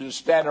didn't just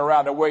stand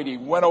around and wait. He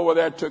went over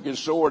there, took his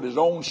sword, his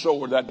own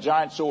sword, that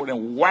giant sword,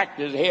 and whacked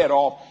his head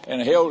off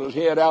and held his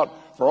head out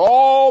for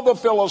all the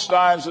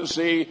Philistines to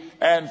see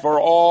and for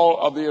all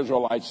of the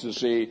Israelites to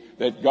see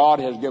that God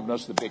has given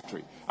us the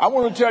victory. I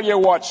want to tell you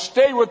what,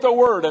 stay with the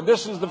word. And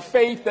this is the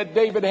faith that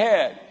David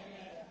had.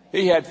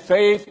 He had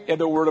faith in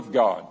the word of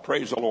God.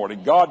 Praise the Lord.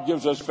 And God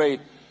gives us faith.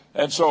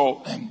 And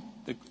so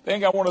the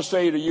thing I want to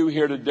say to you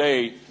here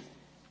today,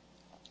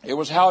 it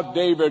was how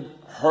David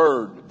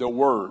heard the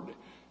word.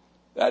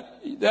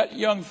 That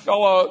young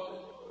fellow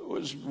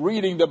was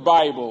reading the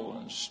Bible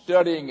and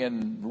studying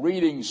and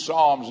reading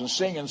Psalms and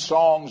singing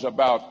songs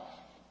about,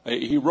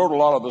 he wrote a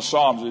lot of the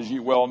Psalms, as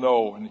you well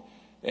know,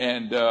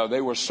 and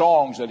they were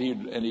songs that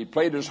he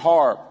played his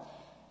harp.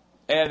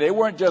 And they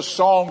weren't just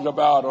songs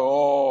about,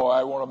 oh,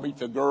 I want to meet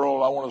the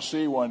girl I want to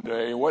see one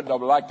day. It wasn't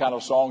that kind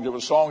of songs. It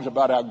was songs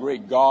about how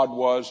great God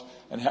was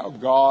and how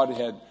God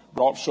had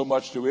brought so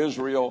much to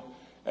Israel.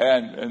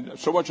 And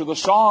so much of the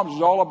Psalms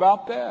is all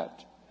about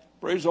that.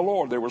 Praise the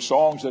Lord. There were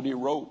songs that he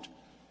wrote.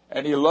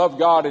 And he loved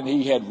God, and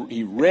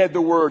he read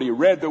the word. He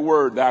read the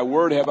word. Thy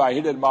word have I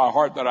hid in my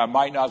heart that I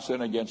might not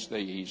sin against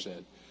thee, he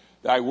said.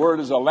 Thy word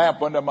is a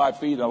lamp unto my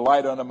feet and a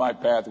light unto my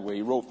pathway.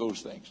 He wrote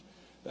those things.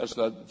 This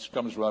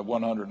comes from the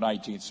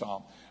 119th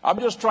Psalm. I'm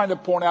just trying to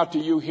point out to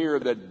you here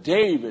that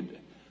David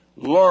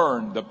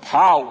learned the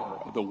power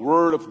of the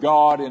word of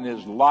God in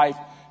his life,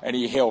 and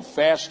he held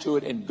fast to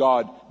it, and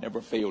God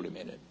never failed him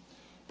in it.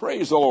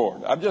 Praise the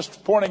Lord. I'm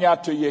just pointing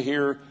out to you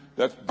here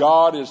that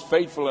God is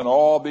faithful in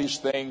all these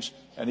things,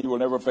 and he will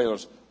never fail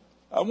us.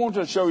 I want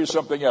to show you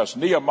something else.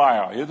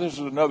 Nehemiah. This is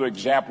another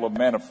example of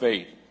man of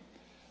faith.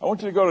 I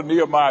want you to go to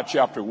Nehemiah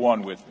chapter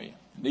 1 with me.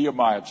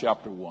 Nehemiah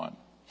chapter 1.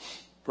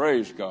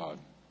 Praise God.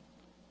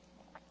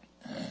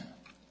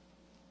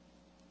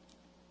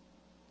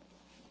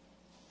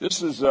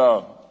 This is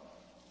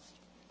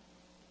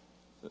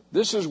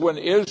when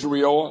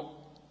Israel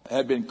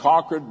had been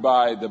conquered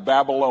by the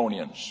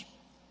Babylonians.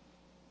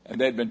 And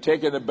they'd been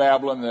taken to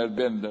Babylon. There had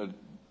been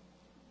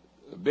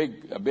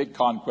a big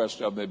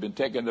conquest of them. They'd been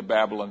taken to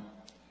Babylon.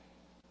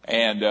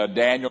 And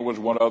Daniel was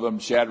one of them.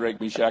 Shadrach,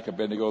 Meshach,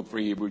 Abednego,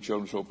 3 Hebrew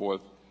children, and so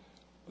forth.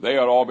 They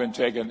had all been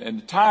taken.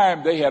 In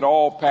time, they had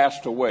all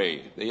passed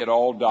away. They had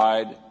all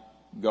died,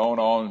 gone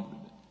on.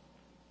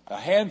 A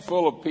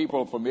handful of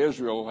people from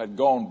Israel had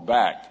gone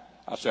back.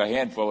 I say a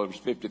handful, it was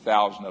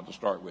 50,000 to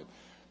start with.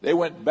 They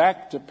went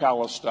back to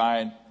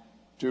Palestine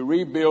to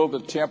rebuild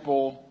the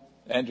temple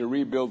and to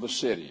rebuild the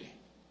city.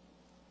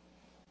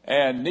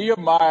 And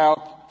Nehemiah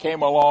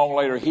came along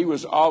later. He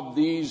was of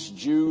these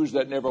Jews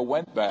that never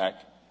went back.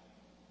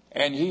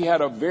 And he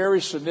had a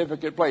very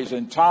significant place.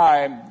 In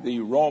time, the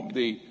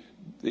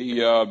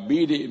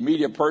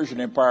Media-Persian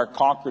Empire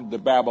conquered the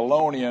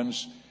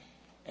Babylonians,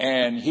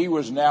 and he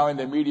was now in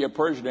the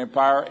Media-Persian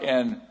Empire.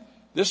 And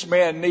this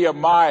man,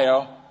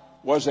 Nehemiah,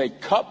 was a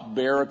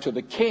cupbearer to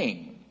the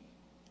king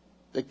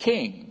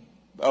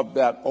of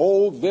that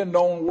old,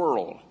 then-known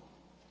world.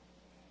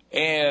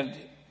 And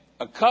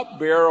a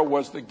cupbearer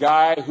was the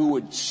guy who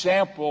would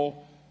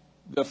sample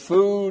the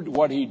food,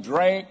 what he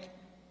drank,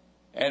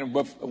 and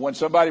when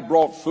somebody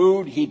brought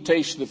food, he'd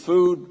taste the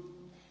food,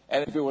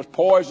 and if it was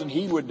poison,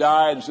 he would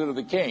die instead of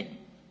the king.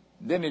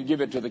 Then he'd give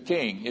it to the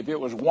king. If it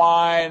was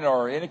wine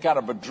or any kind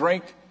of a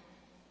drink,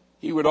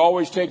 he would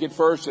always take it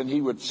first, and he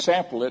would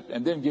sample it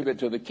and then give it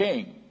to the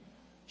king.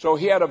 So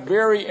he had a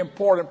very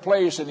important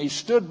place, and he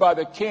stood by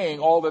the king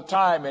all the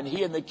time, and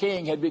he and the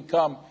king had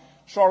become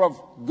sort of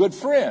good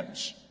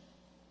friends.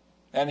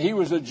 And he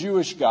was a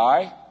Jewish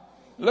guy.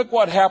 Look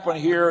what happened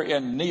here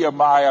in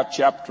Nehemiah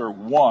chapter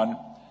 1.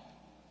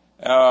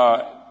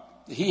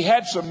 He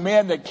had some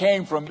men that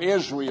came from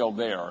Israel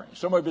there,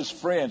 some of his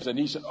friends, and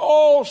he said,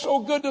 "Oh, so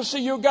good to see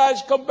you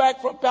guys come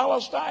back from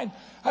Palestine.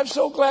 I'm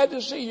so glad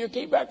to see you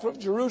came back from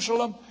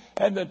Jerusalem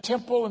and the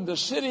temple and the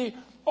city.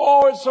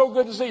 Oh, it's so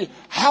good to see you.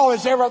 How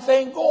is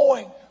everything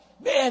going?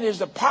 Man, is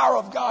the power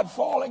of God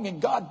falling and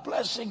God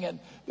blessing and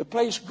the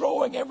place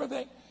growing,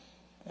 everything?"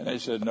 And they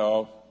said,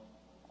 "No."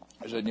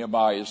 I said,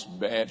 "Nehemiah is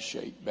bad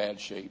shape,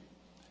 bad shape."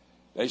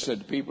 They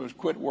said the people have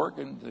quit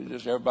working.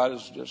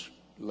 Everybody's just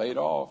laid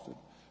off.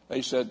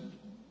 They said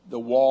the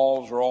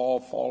walls are all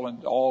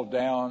falling, all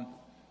down,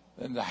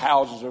 and the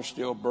houses are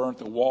still burnt,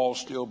 the walls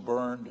still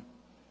burned,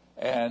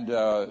 and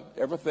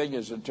everything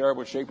is in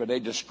terrible shape. And they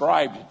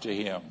described it to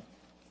him.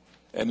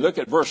 And look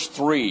at verse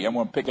 3. I'm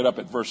going to pick it up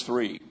at verse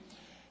 3.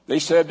 They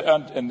said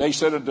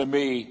unto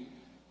me,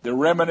 the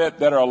remnant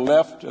that are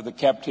left of the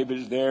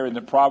captivities there in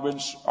the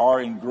province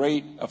are in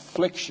great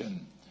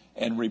affliction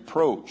and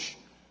reproach.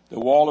 The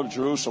wall of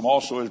Jerusalem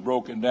also is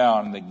broken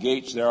down, and the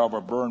gates thereof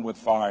are burned with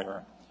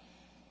fire.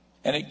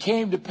 And it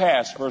came to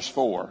pass, verse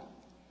 4,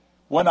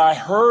 when I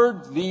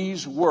heard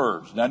these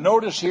words. Now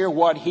notice here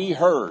what he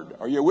heard.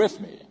 Are you with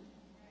me?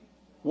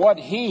 What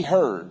he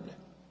heard.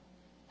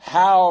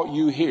 How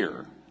you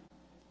hear.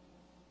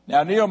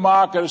 Now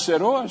Nehemiah could have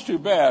said, "Oh, that's too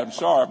bad. I'm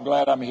sorry. I'm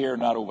glad I'm here,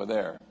 not over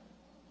there."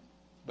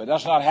 But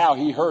that's not how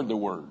he heard the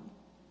word.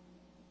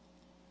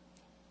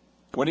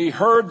 When he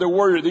heard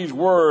these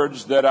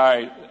words that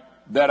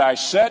I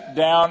sat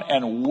down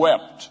and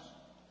wept,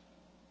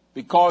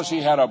 because he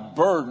had a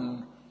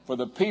burden for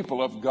the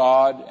people of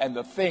God and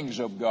the things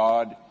of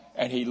God,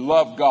 and he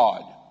loved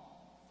God.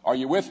 Are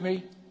you with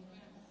me?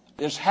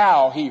 Is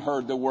how he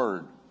heard the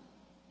word.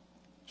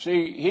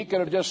 See, he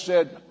could have just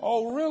said,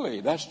 "Oh,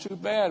 really? That's too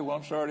bad. Well,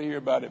 I'm sorry to hear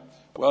about it.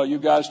 Well, you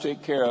guys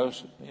take care of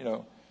us,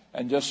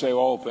 and just say,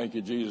 'Oh, thank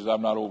you, Jesus,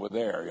 I'm not over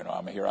there.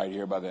 I'm here right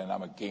here by then.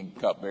 I'm a king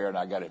cupbearer, and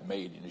I got it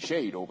made in the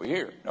shade over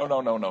here.'"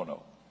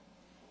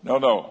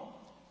 No.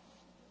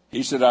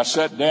 He said, "I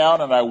sat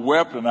down and I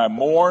wept and I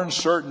mourned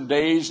certain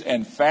days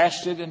and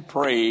fasted and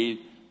prayed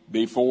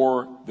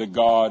before the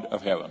God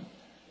of heaven."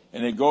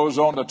 And it goes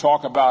on to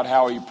talk about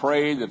how he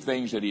prayed, the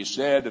things that he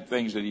said, the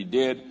things that he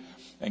did,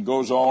 and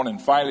goes on.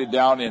 And finally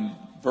down in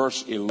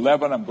verse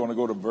 11, I'm going to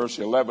go to verse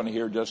 11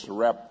 here just to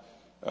wrap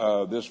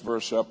this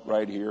verse up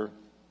right here.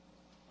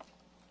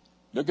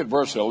 Look at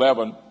verse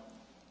 11.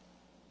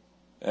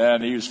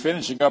 And he was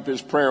finishing up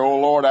his prayer. O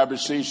Lord, I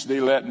beseech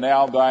thee, let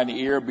now thine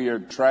ear be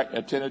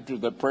attentive to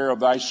the prayer of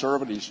thy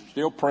servant. He's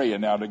still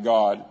praying now to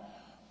God.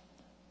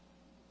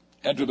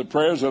 And to the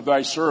prayers of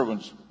thy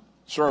servants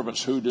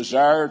who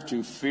desire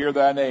to fear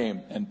thy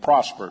name and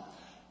prosper.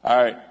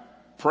 I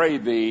pray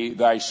thee,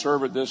 thy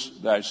servant this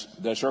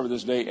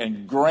day,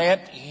 and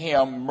grant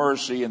him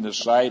mercy in the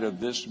sight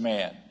of this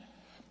man.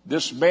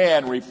 This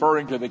man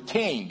referring to the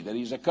king that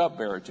he's a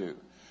cupbearer to.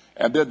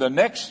 And then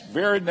the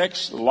very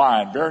next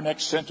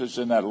sentence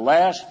in that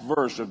last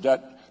verse of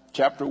that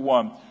chapter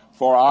 1,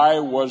 for I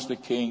was the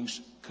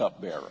king's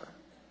cupbearer.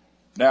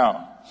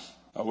 Now,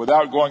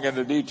 without going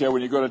into detail,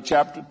 when you go to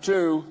chapter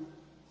 2,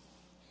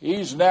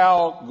 he's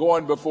now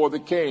going before the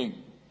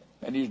king,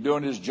 and he's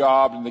doing his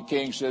job, and the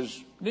king says,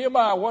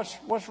 Nehemiah,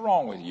 what's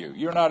wrong with you?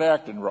 You're not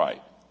acting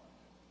right.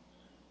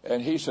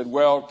 And he said,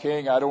 well,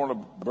 king, I don't want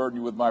to burden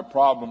you with my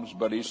problems,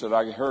 but he said,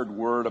 I heard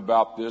word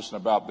about this and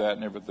about that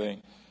and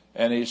everything.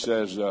 And he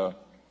says,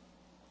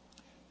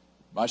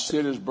 my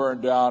city is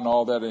burned down,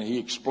 all that. And he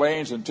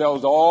explains and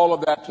tells all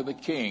of that to the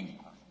king.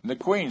 And the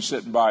queen's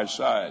sitting by his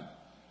side.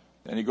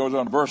 And he goes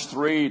on verse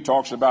 3, he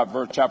talks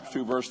about chapter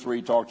 2, verse 3,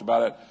 he talks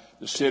about it.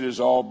 The city is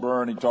all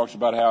burned. He talks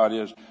about how it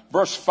is.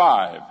 Verse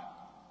 5,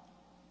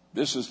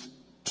 this is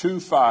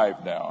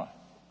 2:5 now.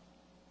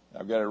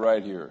 I've got it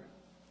right here.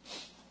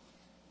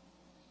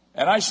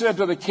 And I said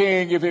to the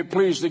king, if it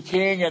please the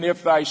king, and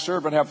if thy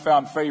servant have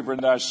found favor in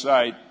thy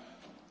sight,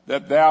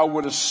 that thou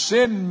wouldest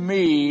send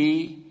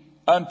me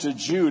unto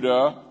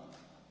Judah,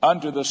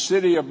 unto the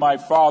city of my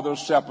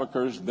father's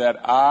sepulchres,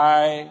 that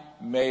I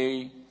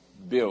may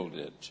build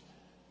it.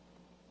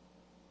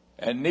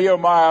 And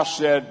Nehemiah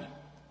said,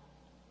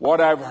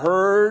 what I've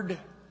heard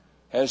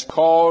has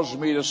caused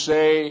me to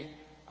say,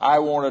 I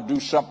want to do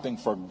something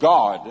for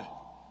God.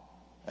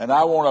 And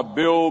I want to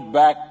build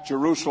back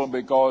Jerusalem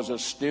because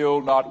it's still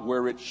not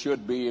where it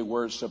should be and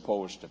where it's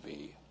supposed to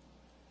be.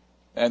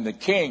 And the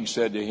king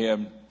said to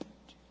him,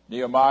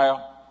 Nehemiah,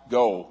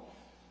 go.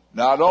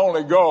 Not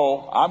only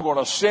go, I'm going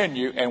to send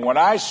you. And when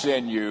I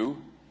send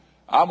you,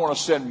 I'm going to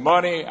send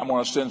money. I'm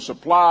going to send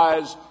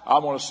supplies.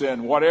 I'm going to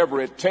send whatever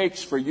it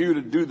takes for you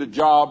to do the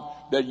job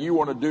that you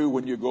want to do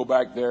when you go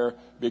back there,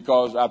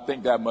 because I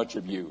think that much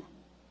of you.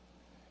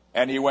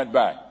 And he went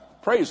back.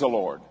 Praise the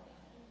Lord.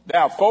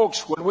 Now,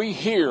 folks, when we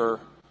hear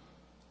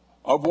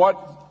of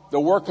what the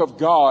work of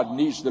God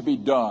needs to be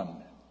done,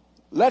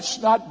 let's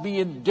not be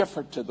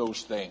indifferent to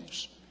those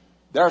things.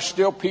 There are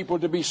still people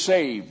to be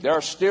saved. There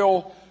are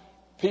still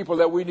people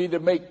that we need to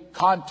make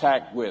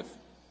contact with.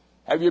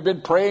 Have you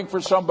been praying for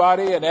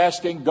somebody and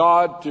asking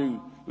God to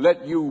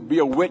let you be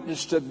a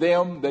witness to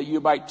them, that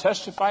you might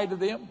testify to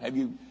them? Have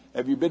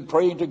you been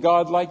praying to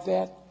God like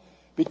that?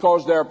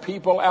 Because there are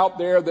people out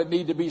there that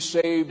need to be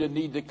saved and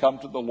need to come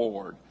to the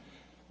Lord.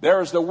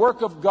 There is the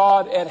work of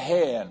God at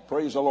hand.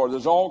 Praise the Lord.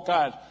 There's all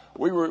kinds.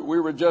 We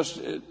were just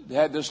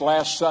had this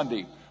last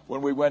Sunday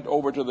when we went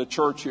over to the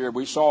church here.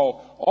 We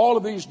saw all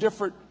of these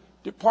different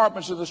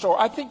departments of the store.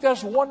 I think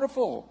that's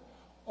wonderful.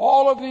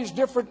 All of these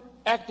different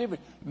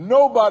activities.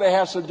 Nobody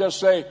has to just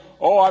say,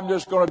 oh, I'm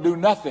just going to do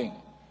nothing.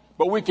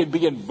 But we can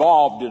be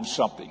involved in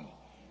something.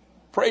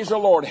 Praise the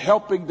Lord.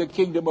 Helping the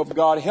kingdom of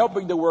God.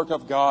 Helping the work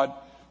of God.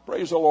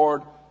 Praise the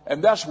Lord.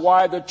 And that's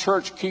why the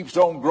church keeps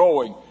on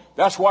growing.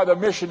 That's why the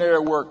missionary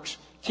works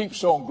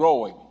keeps on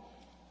growing.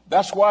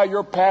 That's why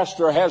your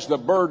pastor has the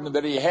burden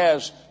that he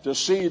has to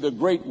see the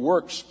great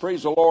works,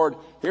 praise the Lord,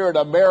 here in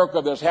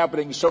America that's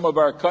happening in some of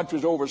our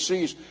countries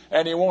overseas,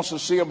 and he wants to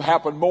see them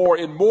happen more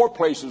in more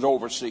places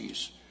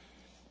overseas.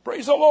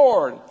 Praise the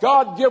Lord.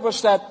 God give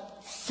us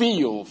that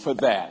feel for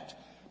that.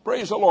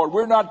 Praise the Lord.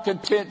 We're not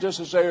content just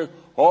to say,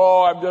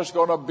 oh, I'm just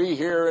going to be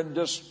here and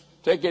just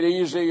take it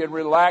easy and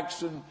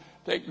relax and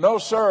no,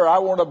 sir, I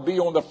want to be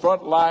on the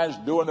front lines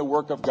doing the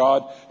work of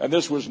God. And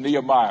this was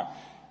Nehemiah.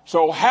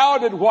 So how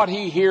did what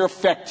he hear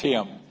affect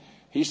him?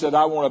 He said,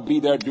 I want to be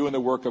there doing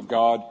the work of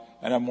God,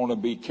 and I'm going to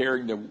be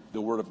carrying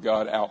the word of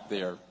God out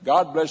there.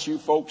 God bless you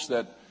folks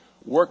that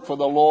work for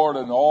the Lord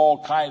in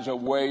all kinds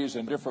of ways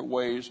and different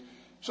ways.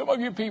 Some of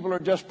you people are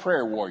just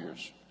prayer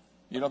warriors.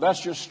 You know,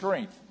 that's your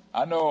strength.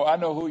 I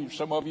know who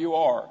some of you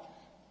are.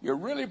 You're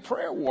really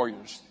prayer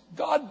warriors.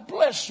 God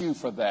bless you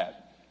for that.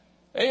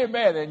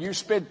 Amen. And you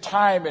spend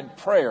time in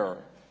prayer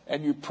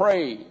and you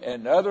pray,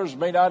 and others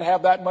may not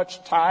have that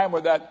much time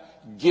or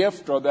that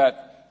gift or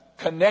that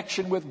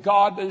connection with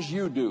God as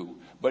you do,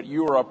 but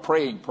you are a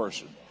praying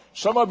person.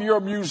 Some of you are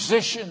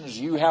musicians.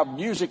 You have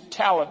music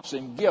talents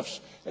and gifts,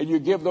 and you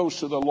give those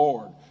to the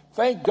Lord.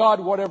 Thank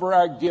God whatever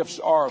our gifts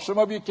are. Some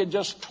of you can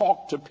just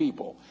talk to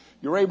people.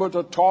 You're able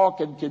to talk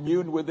and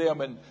commune with them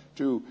and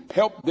to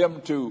help them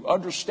to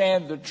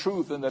understand the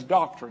truth and the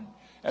doctrine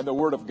and the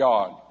Word of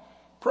God.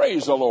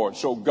 Praise the Lord.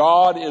 So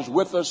God is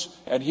with us,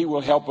 and he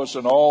will help us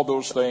in all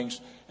those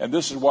things. And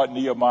this is what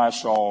Nehemiah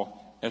saw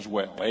as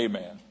well.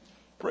 Amen.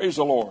 Praise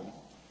the Lord.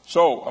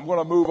 So I'm going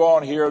to move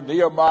on here.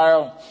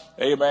 Nehemiah,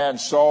 amen,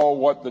 saw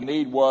what the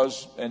need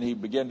was, and he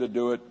began to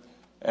do it.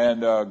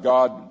 And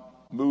God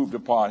moved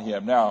upon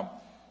him. Now,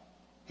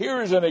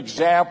 Here is an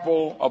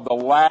example of the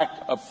lack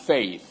of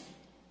faith.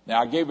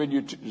 Now, I gave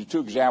you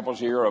two examples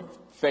here of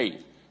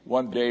faith.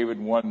 One David,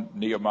 one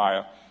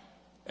Nehemiah.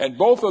 And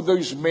both of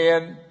these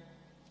men,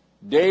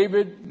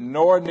 David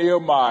nor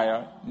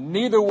Nehemiah,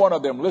 neither one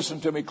of them,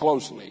 listen to me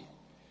closely,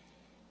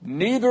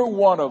 neither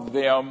one of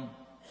them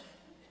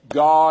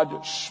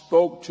God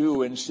spoke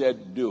to and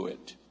said, do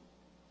it.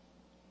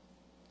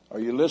 Are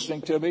you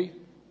listening to me?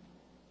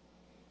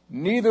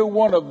 Neither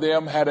one of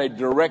them had a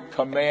direct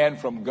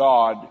command from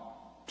God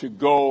to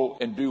go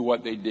and do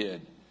what they did.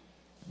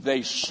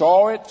 They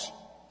saw it,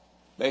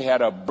 they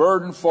had a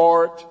burden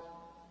for it,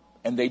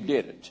 and they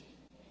did it.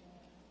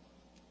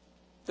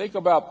 Think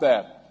about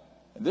that.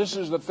 And this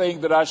is the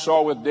thing that I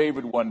saw with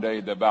David one day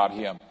about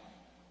him.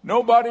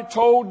 Nobody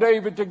told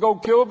David to go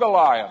kill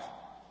Goliath.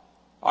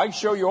 I can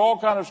show you all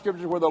kinds of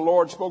scriptures where the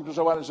Lord spoke to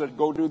somebody and said,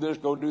 go do this,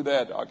 go do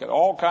that.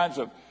 All kinds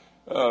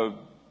of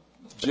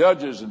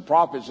judges and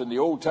prophets in the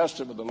Old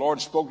Testament, the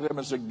Lord spoke to them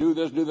and said, do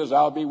this,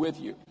 I'll be with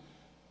you.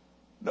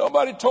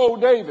 Nobody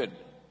told David.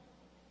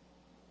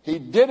 He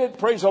did it,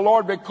 praise the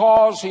Lord,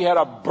 because he had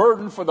a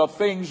burden for the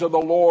things of the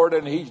Lord,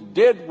 and he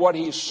did what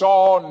he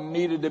saw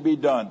needed to be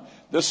done.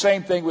 The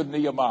same thing with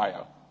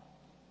Nehemiah.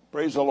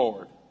 Praise the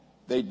Lord.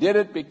 They did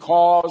it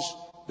because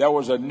there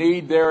was a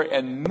need there,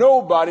 and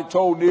nobody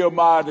told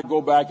Nehemiah to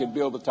go back and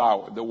build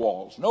the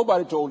walls.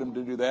 Nobody told him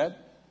to do that.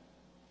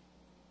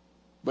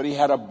 But he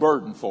had a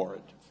burden for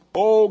it.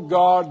 Oh,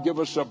 God, give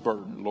us a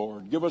burden,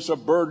 Lord. Give us a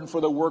burden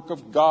for the work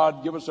of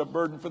God. Give us a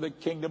burden for the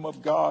kingdom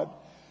of God.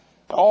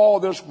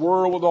 All this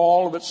world with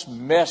all of its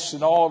mess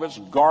and all of its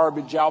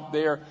garbage out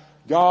there.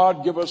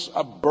 God, give us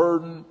a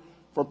burden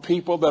for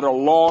people that are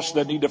lost,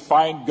 that need to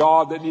find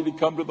God, that need to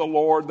come to the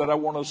Lord, that I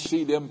want to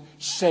see them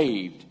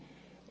saved.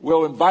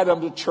 We'll invite them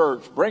to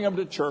church, bring them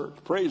to church,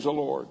 praise the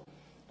Lord.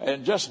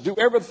 And just do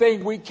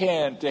everything we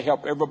can to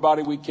help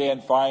everybody we can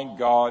find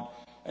God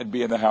and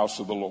be in the house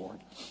of the Lord.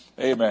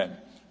 Amen.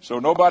 So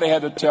nobody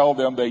had to tell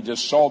them. They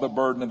just saw the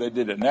burden and they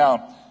did it.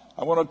 Now,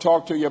 I want to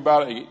talk to you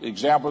about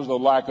examples of the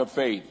lack of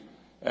faith.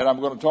 And I'm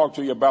going to talk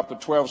to you about the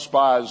 12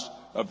 spies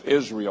of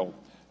Israel.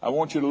 I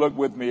want you to look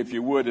with me, if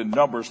you would, in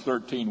Numbers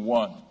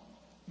 13:1.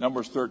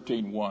 Numbers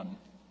 13:1.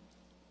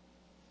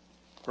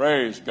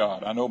 Praise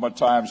God. I know my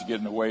time's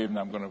getting away, and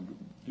I'm going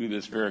to do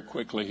this very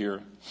quickly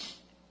here.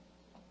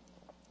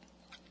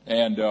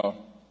 And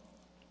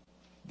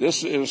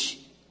this is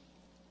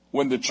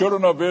when the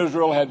children of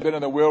Israel had been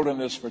in the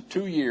wilderness for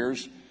 2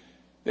 years.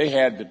 They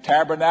had the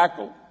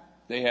tabernacle.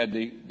 They had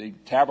the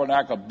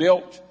tabernacle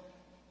built.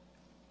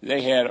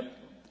 They had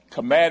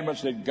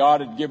commandments that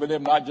God had given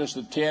them, not just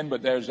the 10,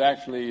 but there's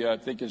actually, I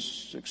think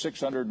it's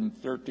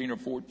 613 or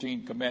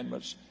 14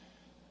 commandments.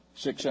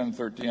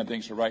 613, I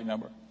think is the right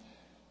number.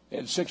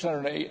 And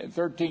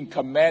 613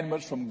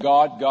 commandments from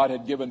God. God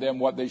had given them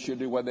what they should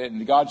do.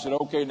 And God said,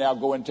 okay, now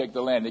go and take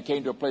the land. They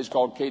came to a place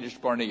called Kadesh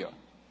Barnea.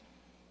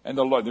 And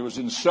the Lord, it was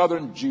in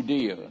southern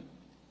Judea,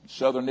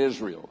 southern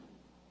Israel.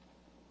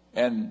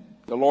 And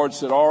the Lord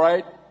said, all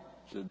right,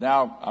 so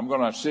now I'm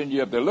going to send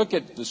you up there. Look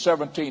at the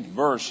 17th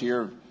verse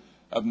here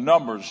of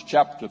Numbers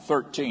chapter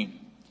 13.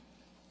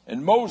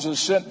 And Moses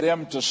sent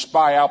them to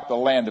spy out the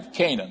land of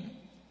Canaan.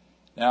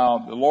 Now,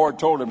 the Lord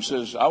told him,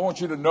 says, I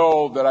want you to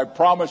know that I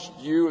promised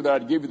you that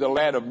I'd give you the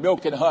land of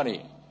milk and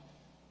honey.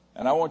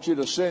 And I want you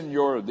to send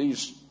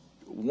these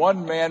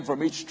one man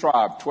from each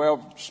tribe,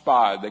 12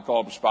 spies, they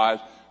call them spies,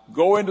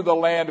 go into the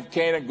land of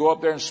Canaan, go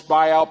up there and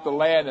spy out the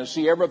land and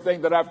see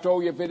everything that I've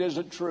told you if it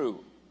isn't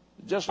true.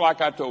 Just like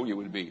I told you it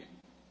would be.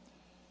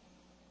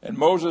 And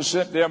Moses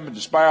sent them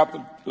to spy out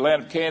the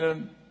land of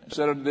Canaan and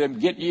said unto them,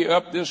 get ye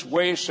up this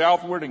way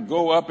southward and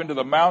go up into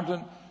the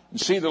mountain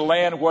and see the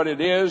land what it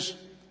is,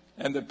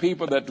 and the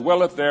people that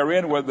dwelleth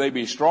therein, whether they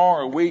be strong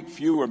or weak,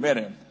 few or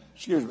many.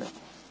 Excuse me.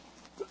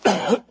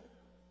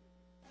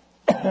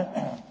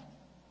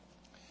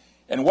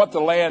 And what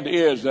the land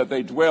is that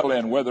they dwell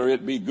in, whether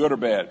it be good or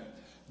bad.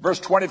 Verse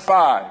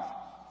 25.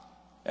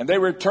 And they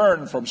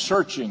returned from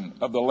searching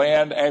of the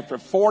land after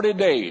 40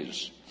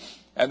 days.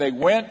 And they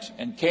went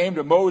and came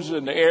to Moses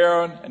and to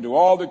Aaron and to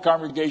all the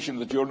congregation of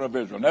the children of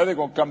Israel. Now they're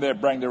going to come there and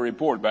bring their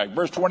report back.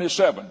 Verse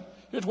 27.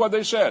 Here's what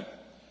they said.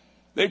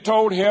 They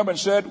told him and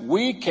said,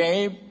 we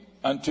came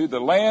unto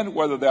the land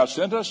whither thou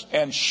sent us,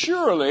 and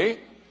surely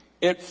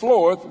it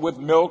floweth with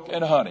milk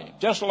and honey,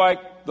 just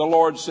like the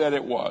Lord said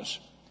it was.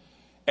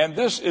 And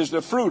this is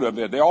the fruit of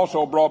it. They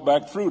also brought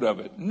back fruit of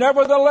it.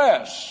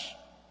 Nevertheless,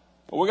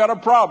 we got a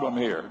problem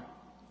here.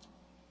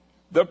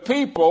 The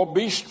people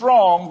be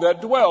strong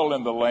that dwell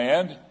in the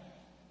land,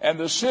 and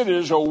the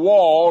cities are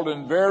walled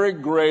and very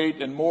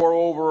great, and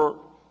moreover,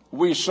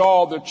 we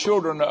saw the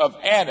children of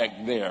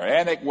Anak there.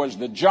 Anak was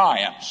the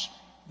giants.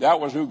 That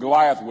was who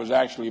Goliath was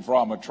actually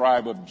from, a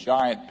tribe of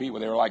giant people.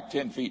 They were like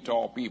 10 feet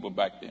tall people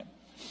back then.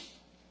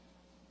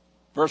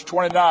 Verse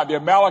 29, the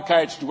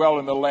Amalekites dwell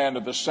in the land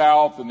of the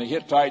south, and the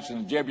Hittites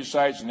and the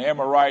Jebusites and the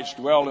Amorites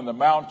dwell in the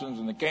mountains,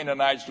 and the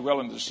Canaanites dwell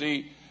in the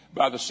sea,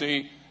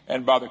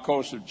 and by the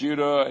coast of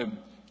Judah. And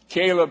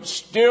Caleb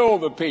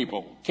stilled the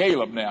people.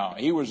 Caleb now,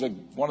 he was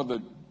one of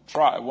the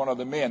one of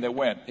the men that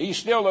went. He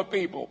stilled the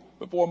people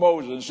before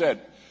Moses and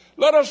said,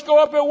 let us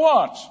go up at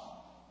once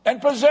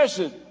and possess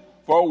it,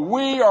 for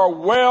we are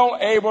well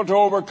able to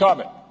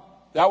overcome it.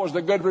 That was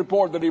the good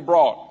report that he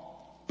brought.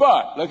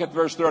 But, look at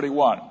verse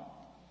 31.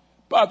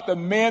 But the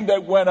men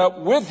that went up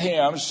with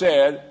him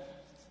said,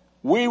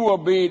 we will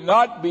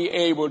not be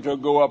able to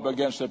go up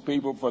against the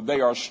people, for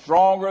they are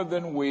stronger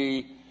than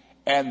we,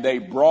 and they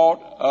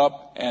brought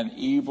up an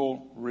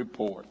evil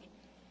report.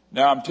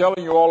 Now, I'm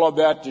telling you all of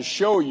that to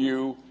show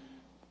you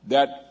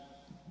that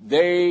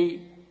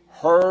they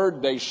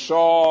heard, they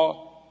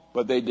saw,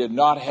 but they did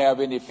not have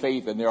any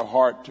faith in their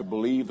heart to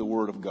believe the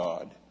word of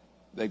God.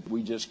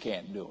 We just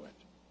can't do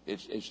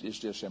it. It's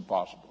just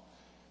impossible.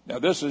 Now,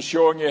 this is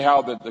showing you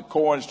how the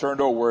coins turned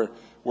over,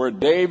 where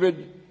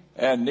David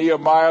and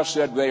Nehemiah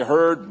said they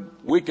heard,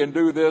 we can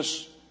do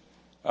this.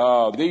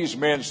 These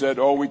men said,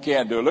 oh, we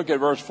can't do it. Look at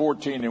verse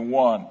 14 and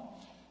 1.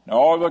 Now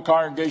all the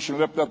congregation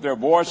lifted up their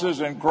voices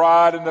and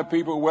cried, and the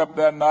people wept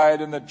that night,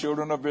 and the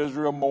children of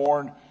Israel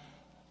murmured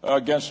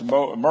against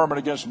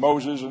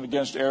Moses and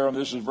against Aaron.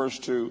 This is verse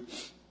 2.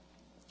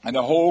 And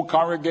the whole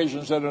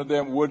congregation said unto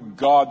them, would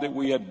God that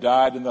we had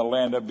died in the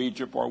land of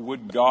Egypt, or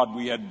would God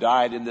we had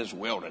died in this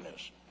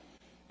wilderness.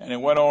 And he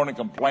went on and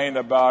complained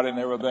about it and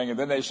everything. And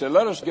then they said,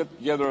 let us get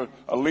together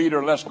a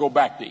leader. Let's go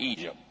back to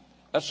Egypt.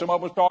 That's what I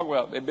was talking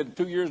about. They've been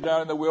 2 years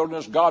down in the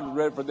wilderness. God was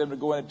ready for them to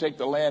go in and take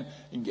the land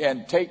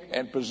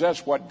and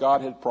possess what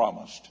God had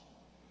promised.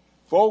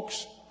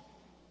 Folks,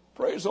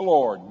 praise the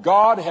Lord.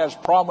 God has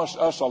promised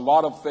us a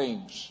lot of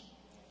things.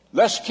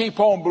 Let's keep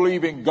on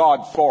believing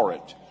God for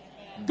it.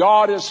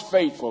 God is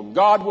faithful.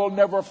 God will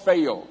never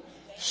fail.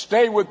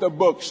 Stay with the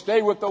book.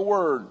 Stay with the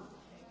word.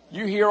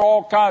 You hear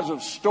all kinds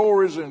of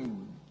stories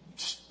and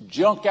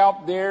junk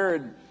out there,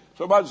 and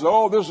somebody says,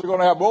 oh, this is going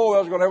to happen, oh,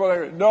 that's going to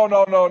happen.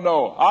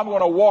 No. I'm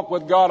going to walk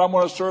with God. I'm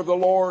going to serve the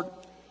Lord.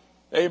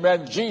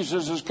 Amen.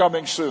 Jesus is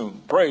coming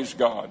soon. Praise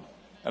God.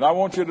 And I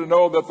want you to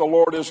know that the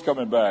Lord is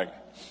coming back.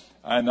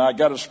 And I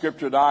got a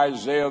scripture in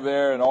Isaiah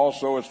there, and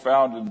also it's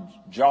found in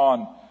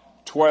John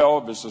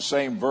 12. It's the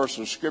same verse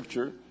of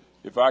scripture.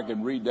 If I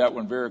can read that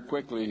one very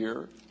quickly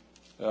here.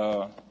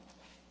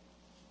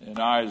 In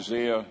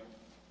Isaiah, let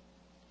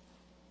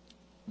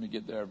me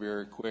get there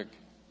very quick.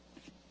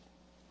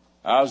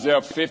 Isaiah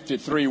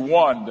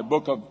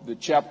 53:1, the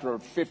chapter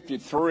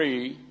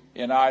 53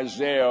 in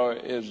Isaiah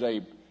is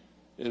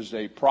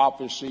a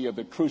prophecy of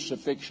the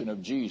crucifixion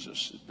of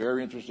Jesus.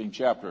 Very interesting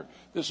chapter.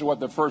 This is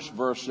what the first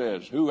verse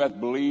says. Who hath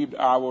believed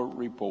our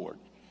report?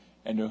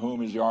 And to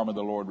whom is the arm of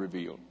the Lord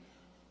revealed?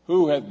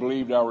 Who hath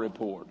believed our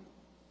report?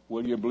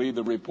 Will you believe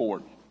the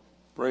report?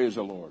 Praise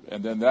the Lord.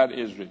 And then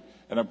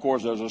and of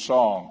course there's a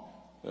song,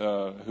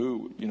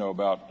 who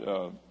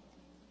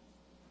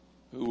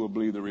will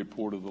believe the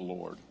report of the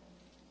Lord?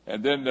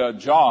 And then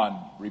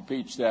John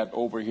repeats that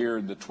over here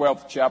in the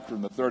 12th chapter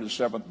in the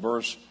 37th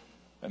verse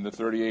and the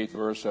 38th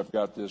verse. I've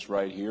got this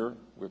right here.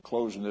 We're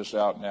closing this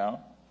out now.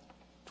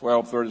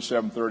 12,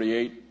 37,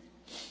 38.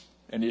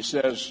 And he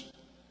says,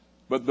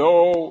 but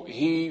though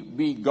he,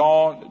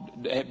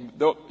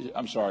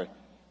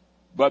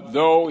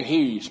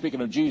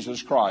 speaking of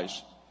Jesus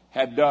Christ,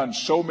 had done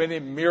so many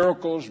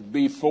miracles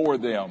before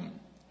them,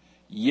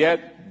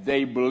 yet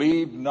they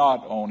believed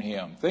not on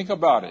him. Think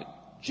about it.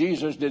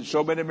 Jesus did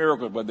so many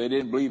miracles, but they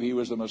didn't believe he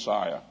was the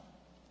Messiah.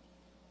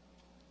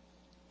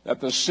 That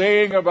the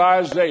saying of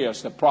Isaiah,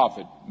 the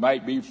prophet,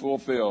 might be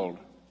fulfilled,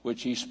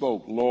 which he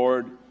spoke,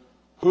 Lord,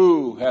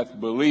 who hath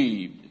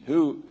believed?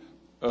 Who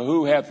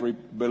hath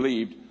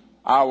believed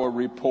our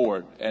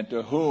report? And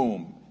to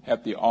whom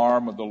hath the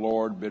arm of the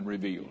Lord been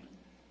revealed?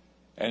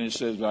 And it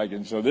says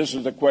and so this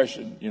is the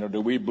question,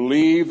 do we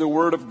believe the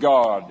word of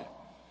God?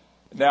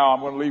 Now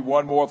I'm going to leave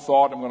one more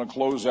thought. I'm going to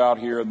close out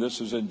here, and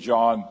this is in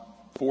John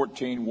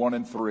 14, 1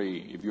 and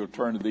 3. If you'll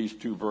turn to these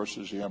two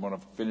verses here, I'm going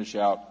to finish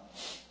out.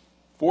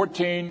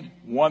 14,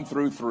 1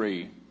 through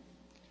 3.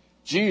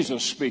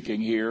 Jesus speaking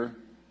here.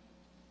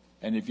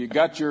 And if you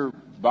got your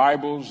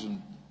Bibles,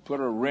 and put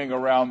a ring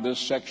around this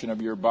section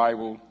of your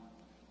Bible,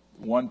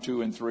 1,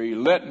 2, and 3.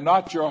 Let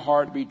not your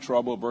heart be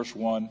troubled, verse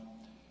 1.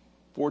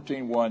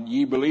 14:1.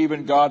 Ye believe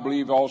in God,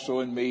 believe also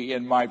in me.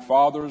 In my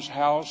Father's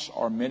house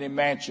are many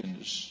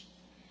mansions.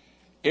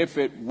 If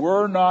it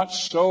were not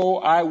so,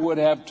 I would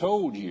have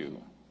told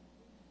you.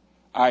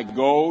 I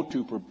go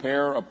to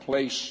prepare a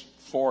place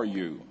for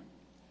you.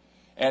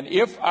 And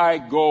if I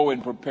go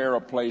and prepare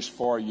a place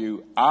for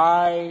you,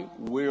 I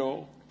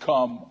will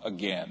come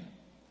again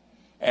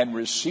and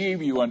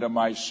receive you unto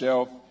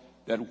myself,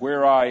 that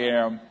where I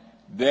am,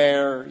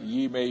 there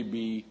ye may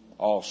be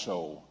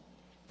also.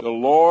 The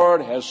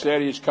Lord has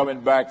said he's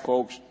coming back,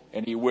 folks,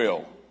 and he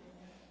will.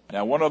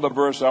 Now, one other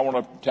verse I want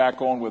to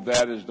tack on with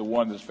that is the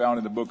one that's found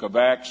in the book of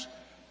Acts.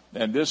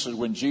 And this is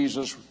when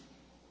Jesus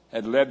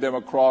had led them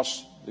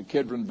across the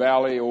Kidron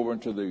Valley over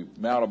into the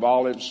Mount of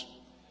Olives.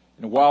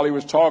 And while he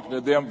was talking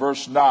to them,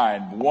 verse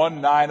 9,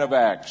 1:9 of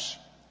Acts.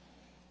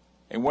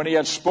 And when he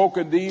had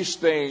spoken these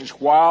things,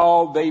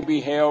 while they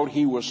beheld,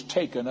 he was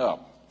taken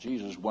up.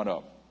 Jesus went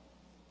up.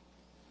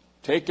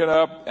 taken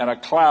up, and a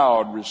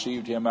cloud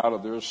received him out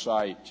of their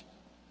sight.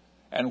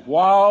 And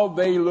while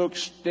they looked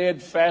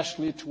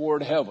steadfastly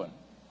toward heaven,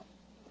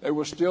 they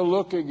were still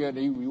looking, and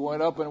he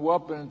went up and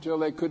up until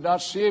they could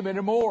not see him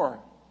anymore.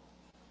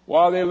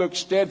 While they looked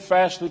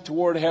steadfastly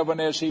toward heaven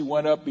as he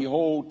went up,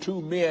 behold,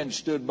 two men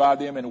stood by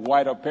them in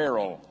white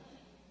apparel.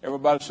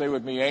 Everybody say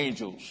with me,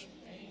 angels.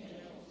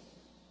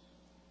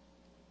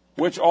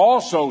 Which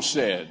also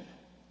said,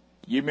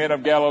 Ye men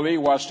of Galilee,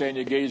 why stand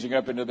ye gazing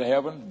up into the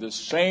heaven? The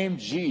same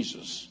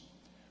Jesus,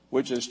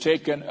 which is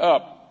taken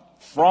up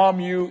from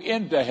you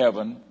into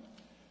heaven,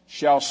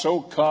 shall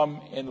so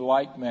come in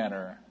like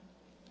manner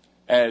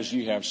as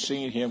ye have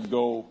seen him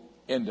go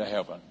into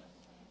heaven.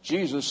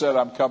 Jesus said,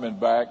 I'm coming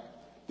back.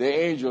 The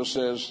angel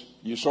says,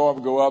 you saw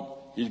him go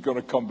up, he's going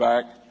to come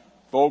back.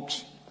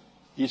 Folks,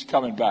 he's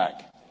coming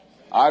back.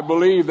 I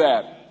believe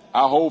that.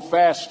 I hold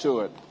fast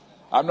to it.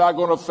 I'm not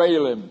going to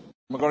fail him.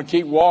 I'm going to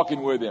keep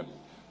walking with him.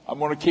 I'm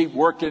going to keep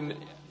working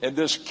in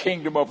this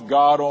kingdom of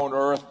God on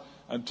earth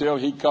until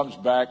he comes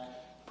back.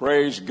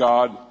 Praise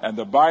God. And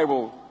the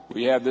Bible,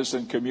 we have this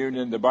in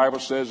communion. The Bible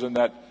says in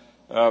that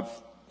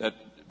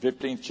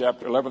 15th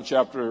chapter, 11th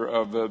chapter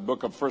of the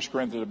book of 1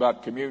 Corinthians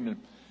about communion,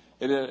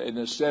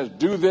 it says,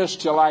 do this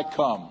till I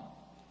come.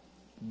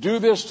 Do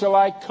this till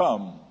I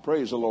come.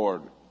 Praise the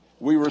Lord.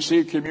 We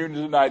receive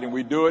communion tonight, and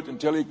we do it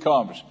until he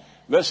comes.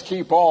 Let's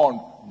keep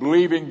on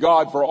believing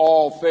God for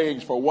all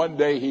things, for one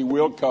day he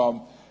will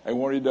come. And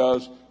when he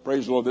does,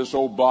 praise the Lord, this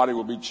old body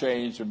will be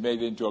changed and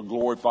made into a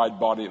glorified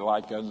body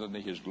like unto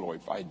his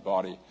glorified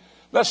body.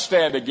 Let's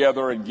stand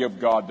together and give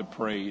God the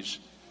praise.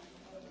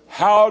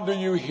 How do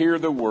you hear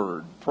the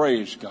word?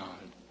 Praise God.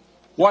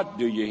 What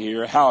do you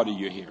hear? How do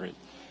you hear it?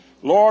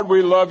 Lord,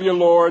 we love you,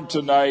 Lord,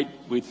 tonight.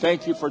 We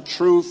thank you for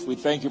truth. We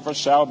thank you for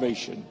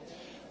salvation.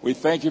 We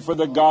thank you for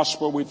the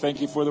gospel. We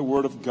thank you for the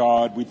word of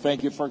God. We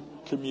thank you for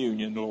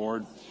communion,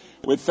 Lord.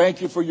 We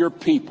thank you for your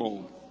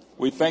people.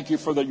 We thank you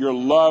for your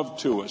love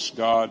to us,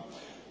 God.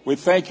 We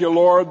thank you,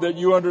 Lord, that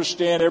you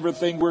understand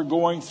everything we're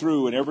going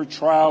through and every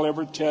trial,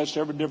 every test,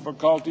 every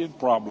difficulty and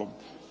problem.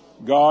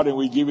 God, and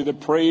we give you the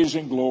praise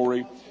and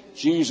glory.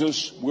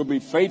 Jesus, we'll be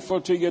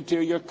faithful to you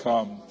till you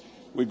come.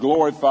 We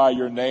glorify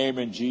your name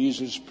in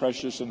Jesus'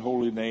 precious and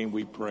holy name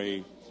we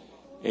pray.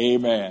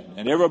 Amen.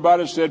 And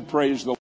everybody said, praise the Lord.